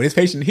 this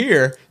patient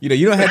here, you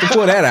don't have to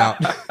pull that out.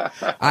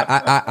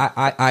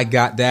 I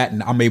got that,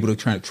 and I'm able to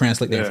try to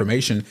translate the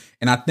information.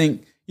 And I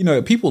think,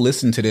 people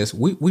listen to this.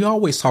 We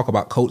always talk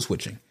about code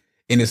switching,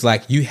 and it's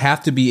like you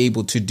have to be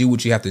able to do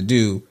what you have to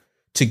do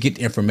to get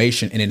the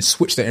information, and then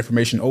switch that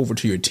information over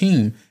to your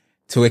team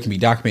so it can be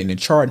documented in a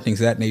chart and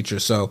things of that nature.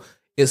 So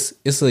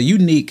it's a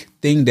unique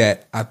thing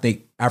that I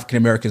think African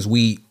Americans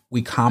we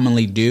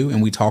commonly do,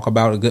 and we talk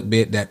about a good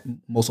bit that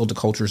most other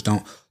cultures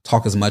don't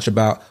talk as much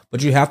about.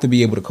 But you have to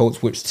be able to code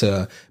switch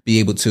to be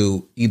able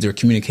to either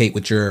communicate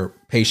with your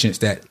patients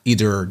that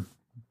either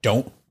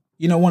don't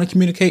want to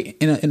communicate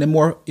in a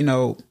more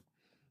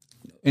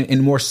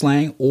in more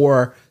slang,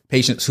 or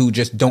patients who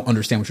just don't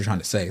understand what you're trying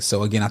to say.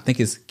 So again, I think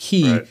it's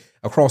key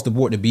across the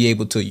board to be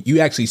able to,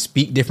 you actually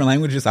speak different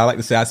languages. I like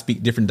to say I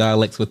speak different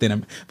dialects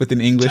within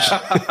English.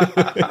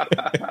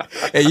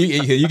 And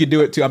you can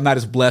do it too. I'm not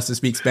as blessed to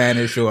speak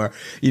Spanish or,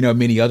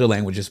 many other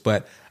languages,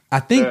 but I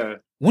think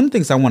one of the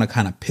things I want to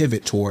kind of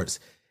pivot towards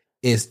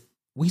is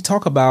we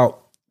talk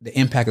about the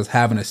impact of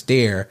having a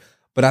stare,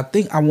 but I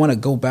think I want to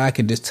go back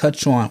and just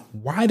touch on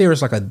why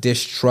there's like a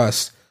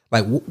distrust.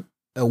 Like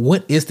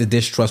what is the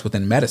distrust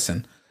within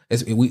medicine?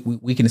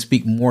 We can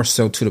speak more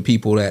so to the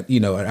people that,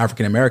 are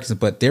African Americans,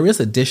 but there is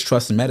a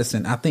distrust in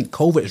medicine. I think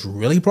COVID has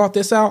really brought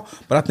this out,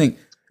 but I think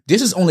this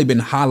has only been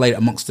highlighted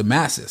amongst the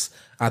masses.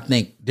 I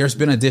think there's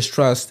been a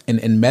distrust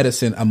in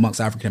medicine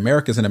amongst African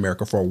Americans in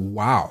America for a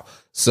while.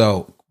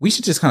 So we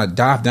should just kind of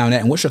dive down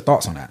that. And what's your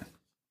thoughts on that?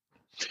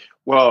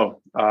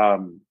 Well,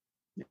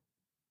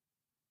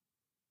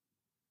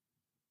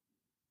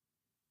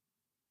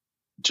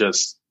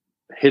 just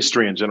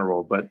history in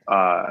general, but,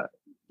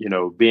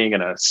 being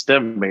in a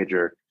STEM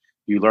major,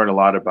 you learn a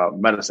lot about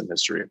medicine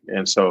history.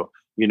 And so,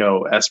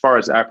 as far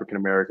as African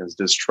Americans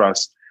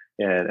distrust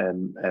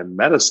and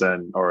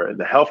medicine or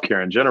the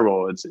healthcare in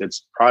general,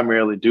 it's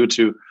primarily due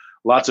to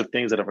lots of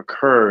things that have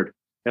occurred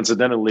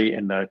incidentally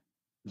in the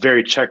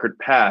very checkered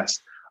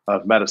past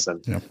of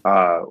medicine. Yeah.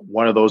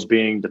 One of those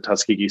being the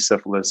Tuskegee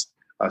syphilis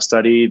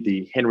study,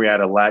 the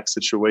Henrietta Lacks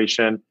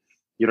situation,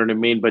 You know what I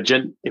mean? But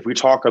if we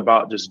talk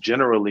about just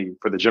generally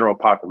for the general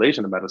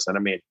population of medicine, I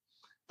mean,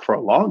 for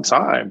a long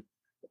time,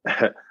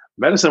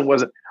 medicine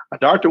wasn't, a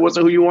doctor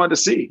wasn't who you wanted to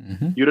see.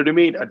 Mm-hmm. You know what I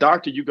mean? A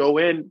doctor, you go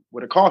in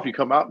with a cough, you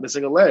come out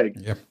missing a leg.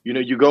 Yep. You know,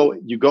 you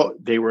go,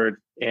 they were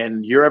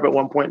in Europe at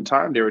one point in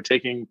time, they were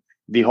taking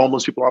the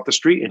homeless people off the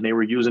street and they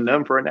were using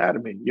them for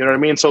anatomy. You know what I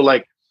mean? So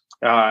like,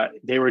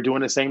 they were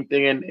doing the same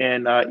thing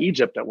in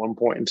Egypt at one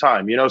point in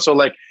time, you know? So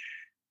like,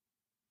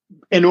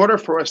 in order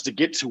for us to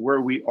get to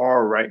where we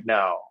are right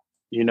now,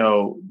 you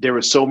know, there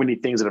were so many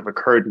things that have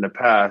occurred in the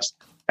past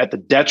at the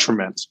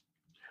detriment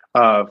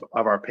of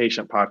our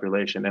patient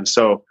population. And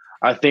so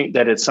I think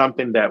that it's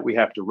something that we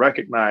have to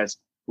recognize,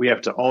 we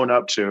have to own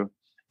up to,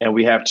 and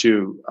we have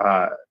to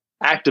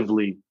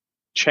actively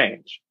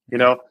change. You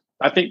know,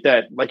 I think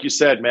that, like you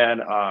said,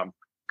 man,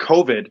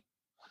 COVID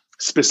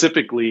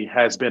specifically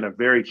has been a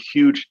very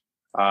huge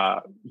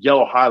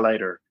yellow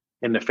highlighter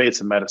in the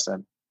face of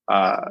medicine.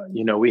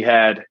 You know, we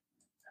had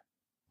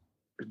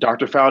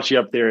Dr. Fauci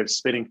up there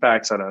spitting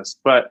facts at us,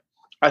 but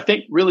I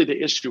think really the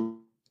issue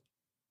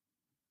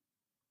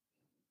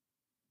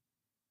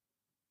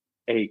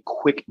a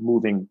quick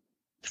moving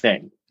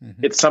thing.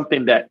 Mm-hmm. It's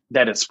something that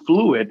is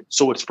fluid,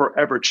 so it's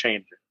forever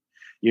changing.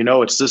 You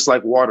know, it's just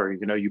like water.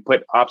 You know, you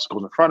put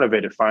obstacles in front of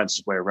it, it finds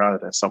its way around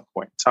it at some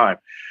point in time.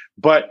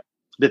 But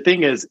the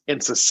thing is, in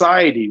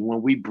society,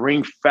 when we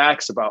bring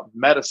facts about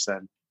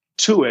medicine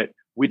to it,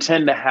 we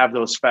tend to have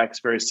those facts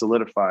very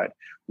solidified.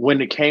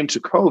 When it came to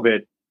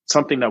COVID,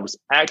 something that was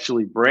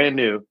actually brand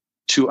new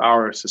to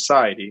our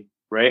society,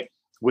 right?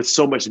 With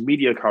so much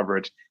media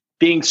coverage,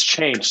 things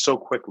changed so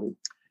quickly,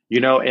 you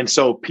know? And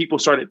so people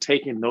started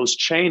taking those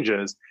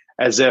changes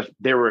as if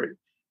they were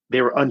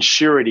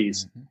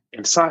unsureties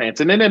in science.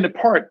 And then in the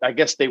part, I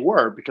guess they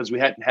were, because we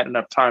hadn't had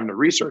enough time to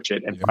research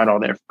it and find all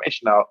the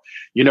information out,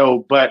 you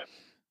know, but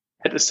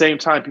at the same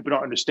time, people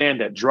don't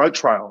understand that drug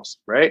trials,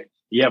 right?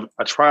 You have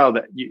a trial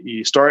that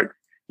you start,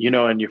 you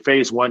know, in your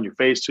phase 1, your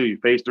phase 2, your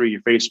phase 3,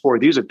 your phase 4.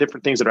 These are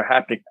different things that are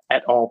happening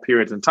at all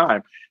periods in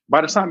time.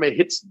 By the time it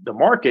hits the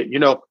market, you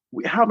know,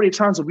 how many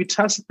times have we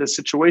tested this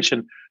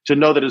situation to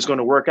know that it's going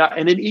to work out?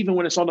 And then even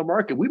when it's on the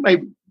market, we may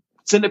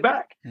send it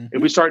back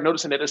if we start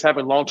noticing that it's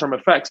having long-term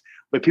effects,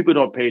 but people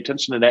don't pay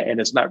attention to that, and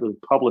it's not really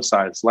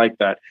publicized like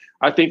that.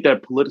 I think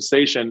that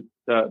politicization,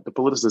 the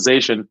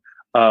politicization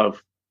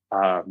of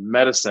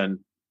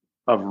medicine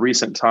of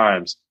recent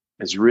times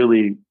is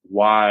really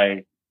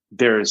why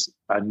there's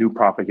a new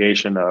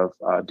propagation of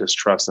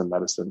distrust in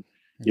medicine.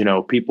 You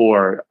know, people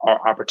are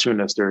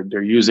opportunists.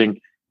 They're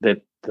using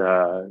the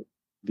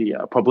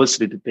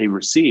publicity that they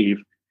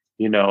receive,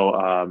 you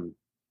know,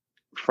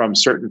 from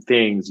certain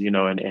things, you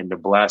know, and they're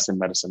blasting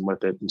medicine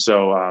with it. And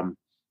so,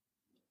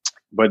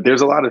 but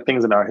there's a lot of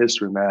things in our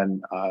history,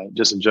 man,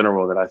 just in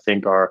general, that I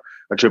think are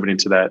attributing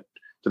to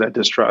that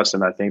distrust.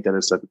 And I think that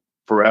it's a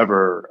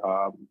forever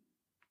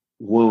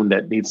wound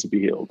that needs to be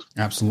healed.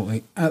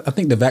 Absolutely. I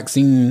think the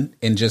vaccine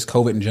and just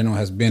COVID in general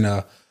has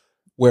been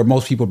where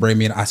most people bring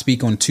me in. I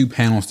speak on 2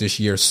 panels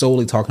this year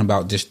solely talking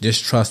about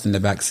distrust in the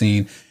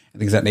vaccine and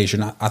things of that nature.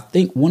 And I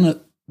think one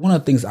of the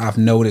things I've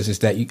noticed is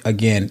that,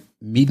 again,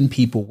 meeting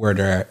people where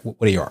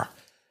they are.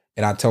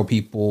 And I tell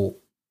people,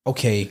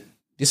 okay,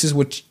 this is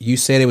what you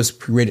said, it was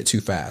created too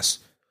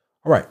fast.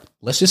 All right,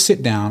 let's just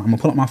sit down. I'm gonna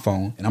pull up my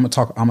phone and I'm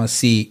gonna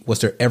see,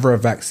 was there ever a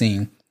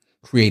vaccine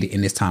created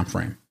in this time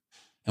frame?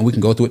 And we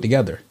can go through it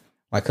together.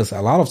 Like, because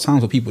a lot of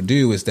times what people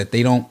do is that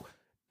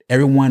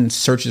everyone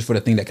searches for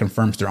the thing that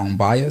confirms their own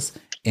bias.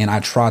 And I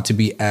try to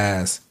be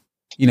as,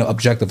 you know,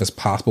 objective as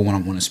possible when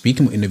I'm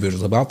speaking with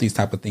individuals about these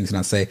type of things. And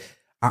I say,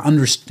 I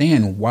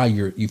understand why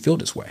you feel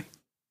this way.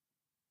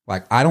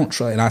 Like, I don't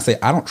trust, and I say,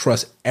 I don't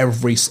trust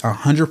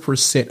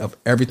 100% of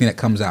everything that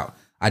comes out.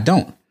 I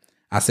don't.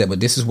 I said, but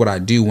this is what I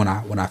do when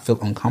I feel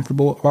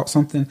uncomfortable about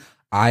something.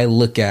 I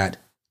look at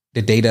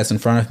the data that's in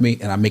front of me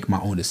and I make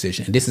my own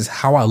decision. And this is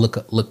how I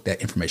look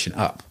that information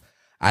up.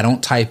 I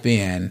don't type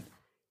in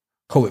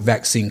COVID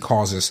vaccine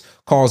causes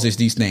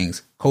these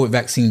things. COVID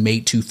vaccine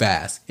made too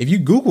fast. If you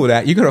Google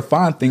that, you're going to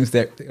find things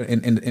that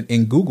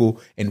in Google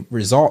and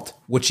result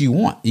what you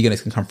want. You're going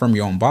to confirm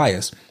your own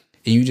bias,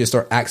 and you just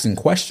start asking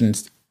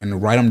questions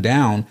and write them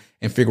down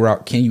and figure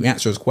out, can you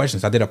answer those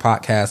questions? I did a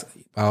podcast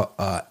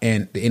about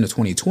in the end of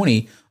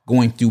 2020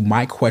 going through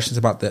my questions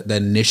about the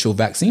initial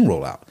vaccine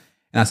rollout.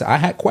 And I said, I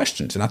had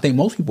questions, and I think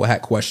most people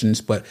had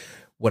questions, but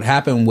what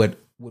happened with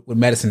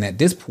medicine at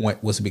this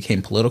point was it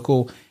became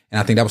political. And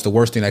I think that was the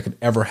worst thing that could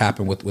ever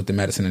happen with the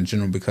medicine in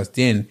general, because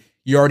then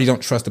you already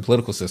don't trust the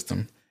political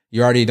system.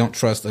 You already don't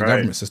trust the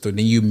government system.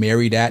 Then you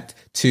marry that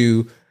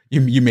to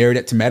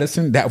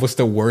medicine. That was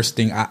the worst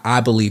thing.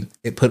 I believe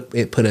it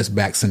put us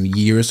back some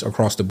years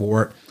across the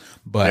board.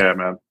 But yeah,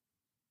 man,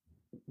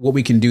 what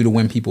we can do to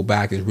win people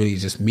back is really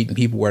just meeting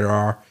people where they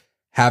are,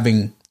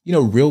 having, you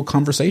know, real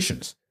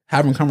conversations,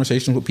 having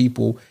conversations with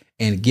people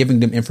and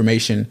giving them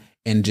information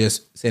and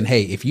just saying,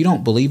 hey, if you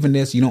don't believe in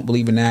this, you don't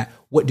believe in that,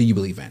 what do you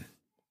believe in?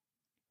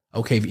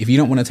 Okay, if you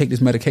don't want to take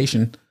this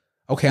medication,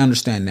 okay, I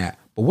understand that.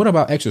 But what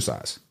about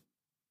exercise?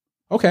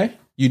 Okay,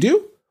 you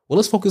do? Well,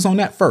 let's focus on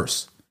that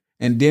first.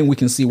 And then we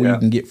can see where you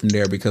can get from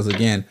there. Because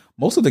again,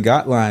 most of the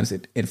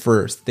guidelines at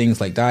first,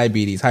 things like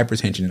diabetes,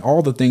 hypertension,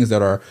 all the things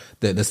that are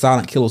the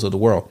silent killers of the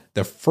world,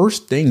 the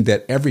first thing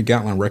that every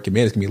guideline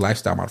recommends is going to be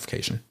lifestyle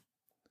modification.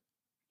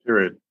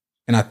 Period.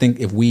 And I think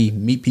if we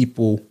meet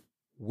people,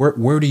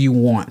 where do you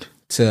want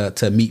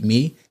to meet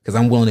me? Because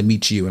I'm willing to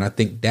meet you. And I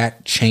think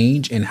that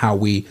change in how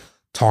we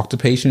talk to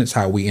patients,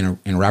 how we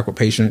interact with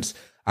patients,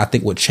 I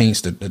think would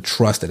change the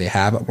trust that they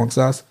have amongst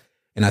us.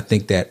 And I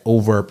think that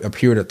over a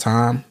period of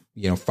time,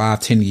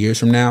 5-10 years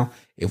from now,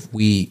 if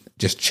we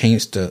just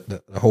change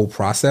the whole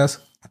process,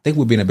 I think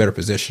we'll be in a better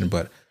position.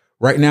 But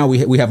right now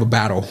we have a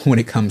battle when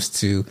it comes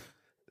to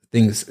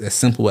things as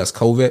simple as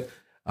COVID,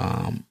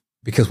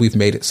 because we've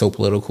made it so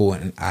political.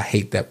 And I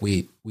hate that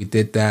we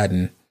did that.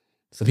 And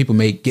some people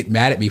may get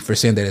mad at me for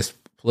saying that it's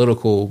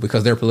political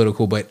because they're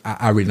political, but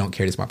I really don't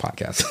care. It's my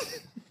podcast.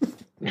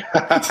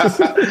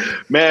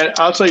 Man,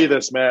 I'll tell you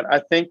this, man. I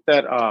think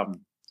that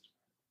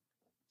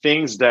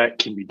things that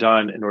can be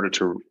done in order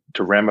to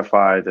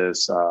ramify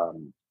this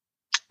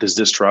this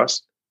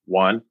distrust,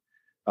 one,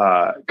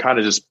 kind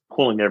of just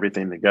pulling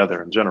everything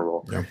together in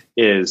general,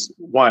 is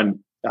one,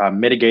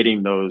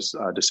 mitigating those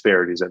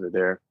disparities that are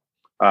there.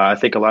 I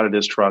think a lot of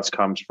distrust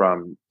comes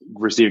from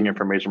receiving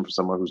information from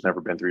someone who's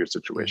never been through your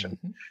situation.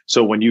 Mm-hmm.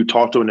 So when you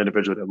talk to an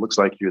individual that looks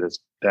like you,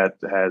 that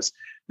has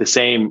the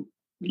same,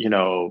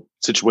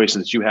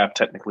 situations that you have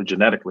technically,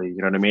 genetically, you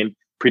know what I mean?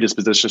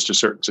 Predispositions to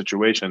certain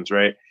situations,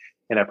 right?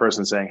 And that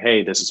person saying,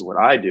 hey, this is what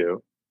I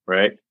do,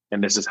 right?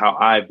 And this is how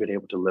I've been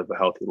able to live a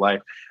healthy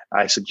life.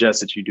 I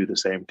suggest that you do the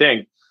same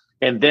thing.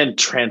 And then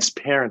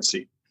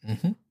transparency.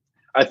 Mm-hmm.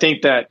 I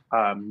think that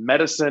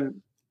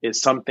medicine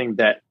is something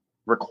that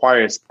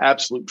requires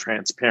absolute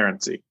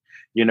transparency,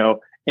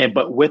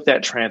 but with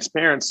that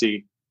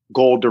transparency,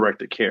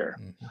 goal-directed care.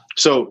 Mm-hmm.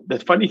 So the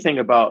funny thing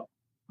about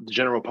the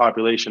general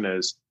population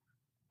is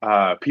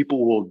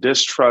people will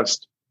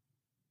distrust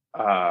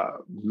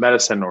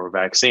medicine or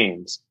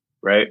vaccines,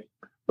 right?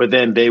 But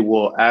then they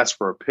will ask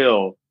for a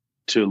pill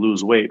to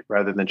lose weight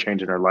rather than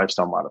changing their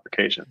lifestyle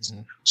modifications.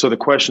 Mm-hmm. So the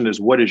question is,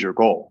 what is your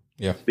goal?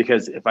 Yeah.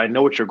 Because if I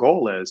know what your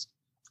goal is,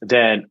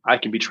 then I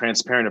can be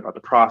transparent about the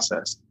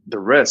process, the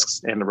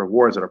risks and the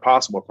rewards that are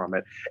possible from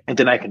it. And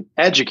then I can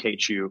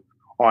educate you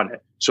on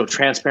it. So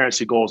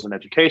transparency, goals, and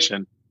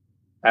education,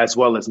 as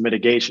well as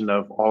mitigation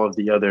of all of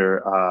the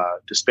other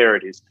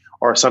disparities,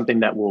 are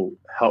something that will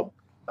help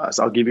us.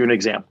 I'll give you an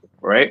example,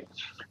 right?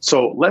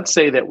 So let's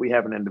say that we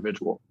have an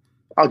individual.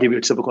 I'll give you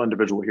a typical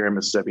individual here in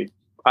Mississippi.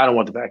 I don't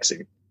want the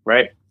vaccine,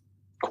 right?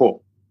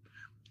 Cool.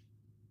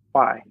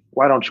 Why?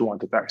 Why don't you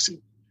want the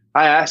vaccine?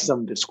 I asked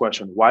them this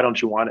question, why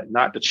don't you want it?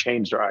 Not to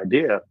change their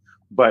idea,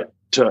 but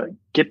to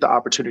get the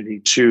opportunity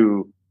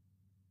to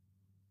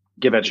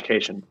give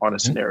education on a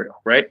scenario,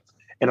 right?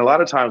 And a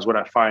lot of times what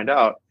I find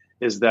out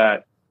is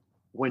that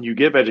when you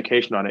give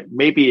education on it,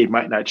 maybe it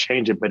might not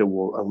change it, but it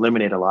will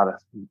eliminate a lot of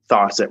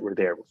thoughts that were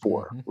there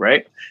before,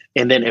 right?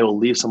 And then it will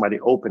leave somebody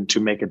open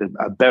to make it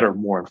a better,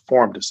 more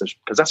informed decision,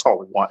 because that's all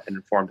we want, an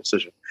informed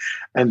decision.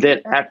 And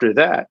then after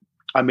that,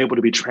 I'm able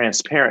to be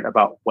transparent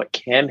about what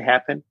can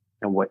happen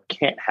and what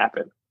can't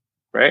happen,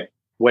 right?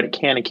 What it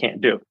can and can't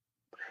do.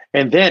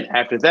 And then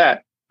after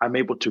that, I'm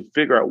able to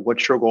figure out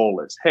what your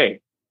goal is.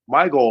 Hey,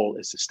 my goal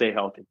is to stay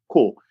healthy.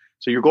 Cool.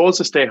 So your goal is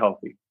to stay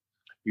healthy.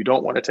 You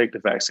don't want to take the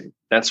vaccine.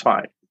 That's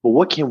fine. But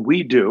what can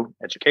we do,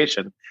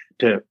 education,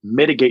 to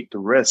mitigate the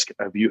risk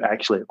of you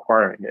actually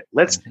acquiring it?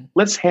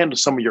 Let's handle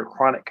some of your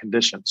chronic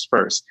conditions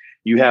first.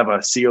 You have a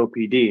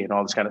COPD and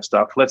all this kind of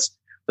stuff. Let's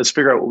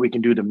figure out what we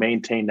can do to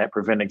maintain that,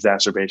 prevent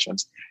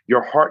exacerbations.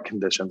 Your heart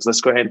conditions, let's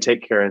go ahead and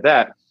take care of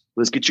that.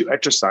 Let's get you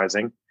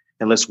exercising,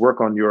 and let's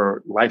work on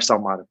your lifestyle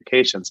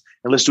modifications.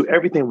 And let's do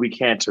everything we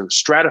can to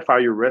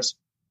stratify your risk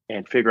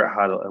and figure out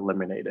how to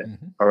eliminate it.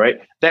 Mm-hmm. All right.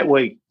 That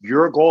way,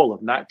 your goal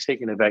of not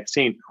taking a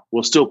vaccine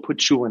will still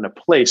put you in a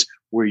place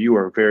where you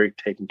are very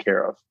taken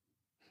care of.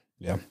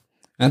 Yeah.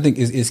 And I think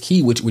is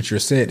key, which you're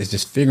said, is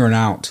just figuring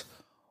out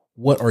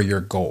what are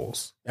your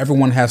goals.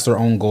 Everyone has their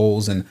own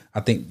goals. And I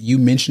think you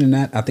mentioning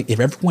that, I think if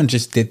everyone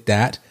just did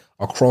that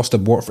across the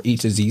board for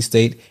each disease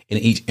state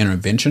and each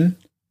intervention,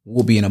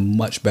 we'll be in a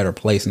much better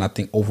place. And I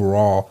think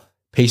overall,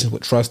 patients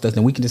would trust us,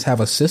 and we can just have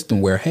a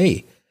system where,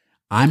 hey,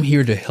 I'm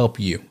here to help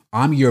you.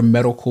 I'm your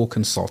medical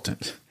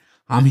consultant.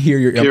 I'm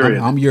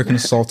your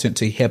consultant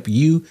to help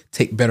you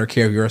take better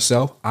care of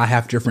yourself. I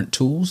have different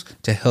tools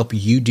to help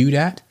you do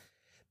that.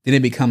 Then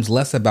it becomes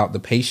less about the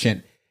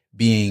patient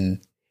being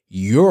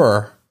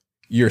your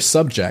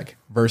subject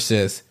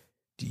versus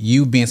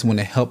you being someone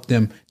to help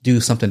them do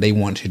something they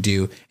want to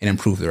do and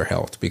improve their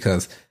health,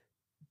 because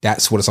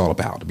that's what it's all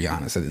about, to be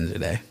honest, at the end of the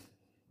day.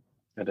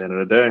 At the end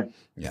of the day.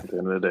 Yeah. At the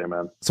end of the day,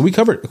 man. So we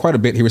covered quite a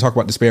bit here. We talked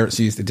about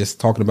disparities, just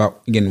talking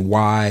about, again,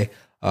 why,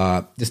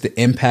 just the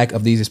impact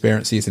of these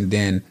disparities, and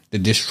then the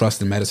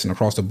distrust in medicine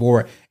across the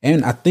board.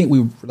 And I think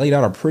we laid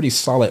out a pretty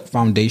solid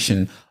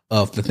foundation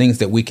of the things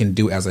that we can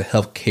do as a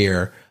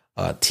healthcare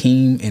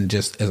team and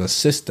just as a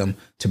system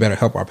to better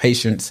help our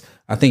patients.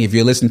 I think if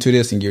you're listening to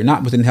this and you're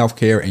not within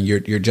healthcare and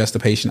you're just a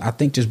patient, I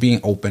think just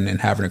being open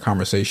and having a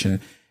conversation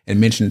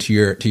and mention to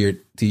your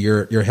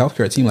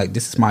healthcare team, like,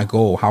 this is my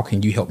goal. How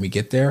can you help me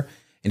get there?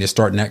 And just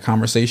starting that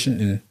conversation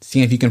and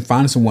seeing if you can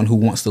find someone who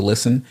wants to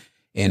listen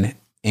and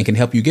can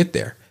help you get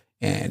there.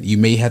 And you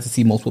may have to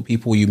see multiple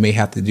people. You may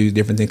have to do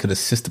different things because the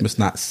system is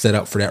not set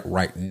up for that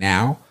right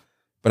now.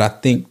 But I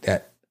think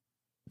that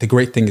the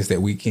great thing is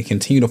that we can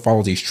continue to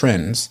follow these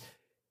trends.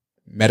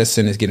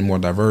 Medicine is getting more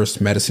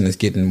diverse. Medicine is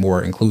getting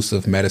more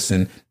inclusive.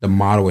 Medicine, the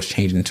model is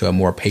changing to a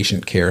more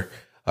patient care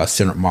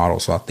centered model.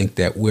 So I think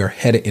that we're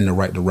headed in the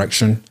right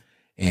direction,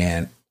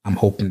 and I'm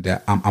hoping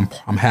that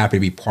I'm happy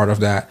to be part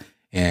of that,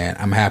 and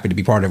I'm happy to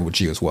be part of it with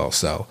you as well.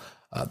 So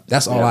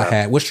that's all I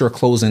had. What's your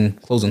closing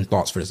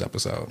thoughts for this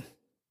episode?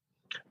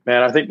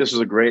 Man, I think this is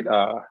a great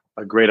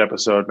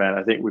episode, man.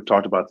 I think we've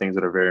talked about things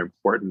that are very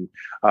important,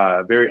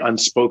 very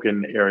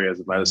unspoken areas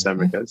of medicine,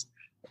 because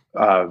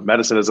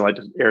medicine doesn't like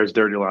to air its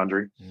dirty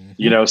laundry,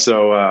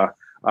 So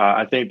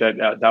I think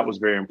that was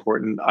very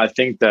important. I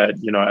think that,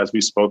 as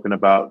we've spoken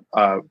about,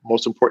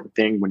 most important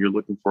thing when you're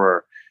looking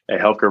for a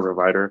healthcare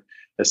provider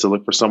is to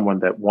look for someone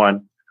that,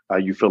 one,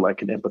 you feel like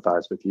can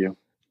empathize with you.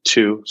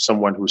 Two,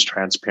 someone who's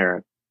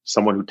transparent,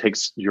 someone who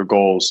takes your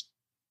goals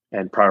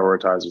and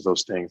prioritizes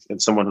those things,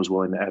 and someone who's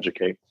willing to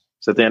educate.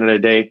 So at the end of the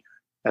day,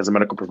 as a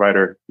medical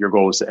provider, your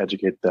goal is to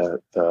educate the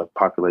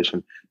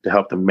population to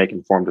help them make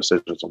informed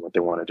decisions on what they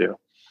want to do.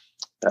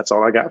 That's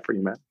all I got for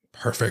you, man.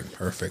 Perfect.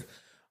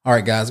 All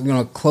right, guys, we're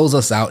going to close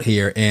us out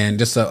here, and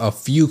just a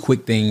few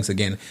quick things.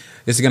 Again,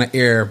 this is going to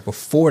air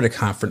before the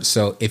conference.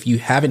 So if you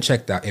haven't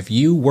checked out, if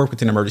you work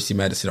within emergency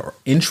medicine or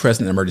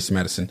interested in emergency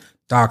medicine,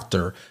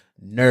 doctor,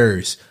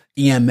 nurse,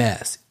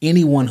 EMS,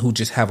 anyone who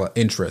just have an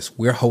interest,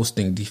 we're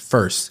hosting the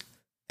first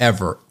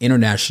ever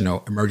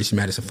International Emergency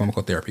Medicine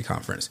Pharmacotherapy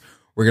Conference.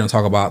 We're going to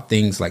talk about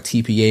things like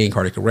TPA and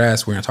cardiac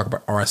arrest. We're going to talk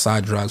about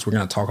RSI drugs. We're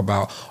going to talk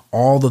about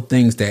all the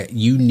things that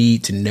you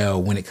need to know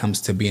when it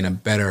comes to being a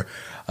better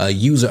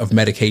user of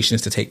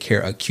medications to take care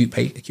of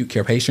acute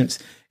care patients.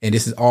 And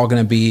this is all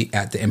going to be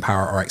at the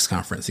EmpowerRx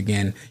conference.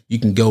 Again, you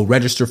can go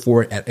register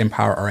for it at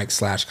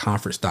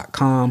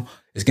empowerrx/conference.com.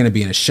 It's going to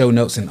be in the show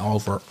notes and all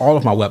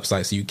of my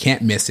websites, so you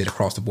can't miss it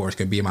across the board. It's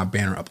going to be in my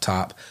banner up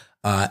top.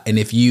 And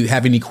if you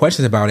have any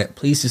questions about it,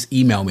 please just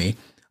email me.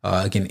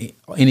 Again,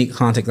 any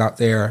contact out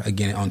there,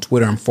 again, on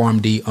Twitter, I'm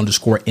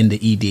PharmD_in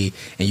the ED,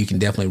 and you can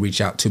definitely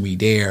reach out to me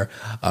there.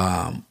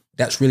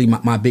 That's really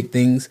my big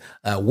things.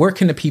 Where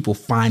can the people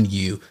find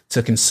you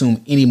to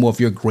consume any more of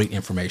your great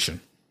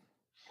information?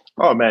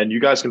 Oh, man, you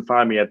guys can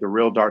find me at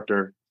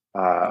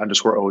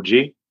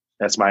 @therealdoctor_OG.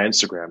 That's my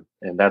Instagram,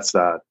 and that's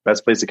the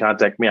best place to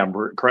contact me. I'm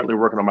currently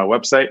working on my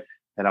website,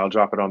 and I'll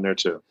drop it on there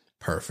too.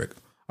 Perfect.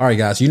 All right,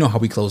 guys, you know how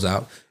we close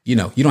out. You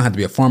don't have to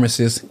be a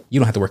pharmacist. You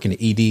don't have to work in the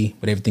ED,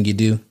 but everything you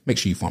do, make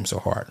sure you farm so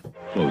hard.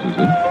 Closes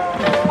it.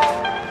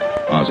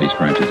 Ozzy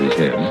scratches his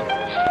head.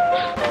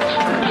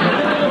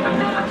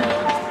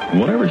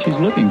 Whatever she's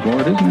looking for,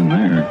 it isn't in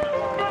there.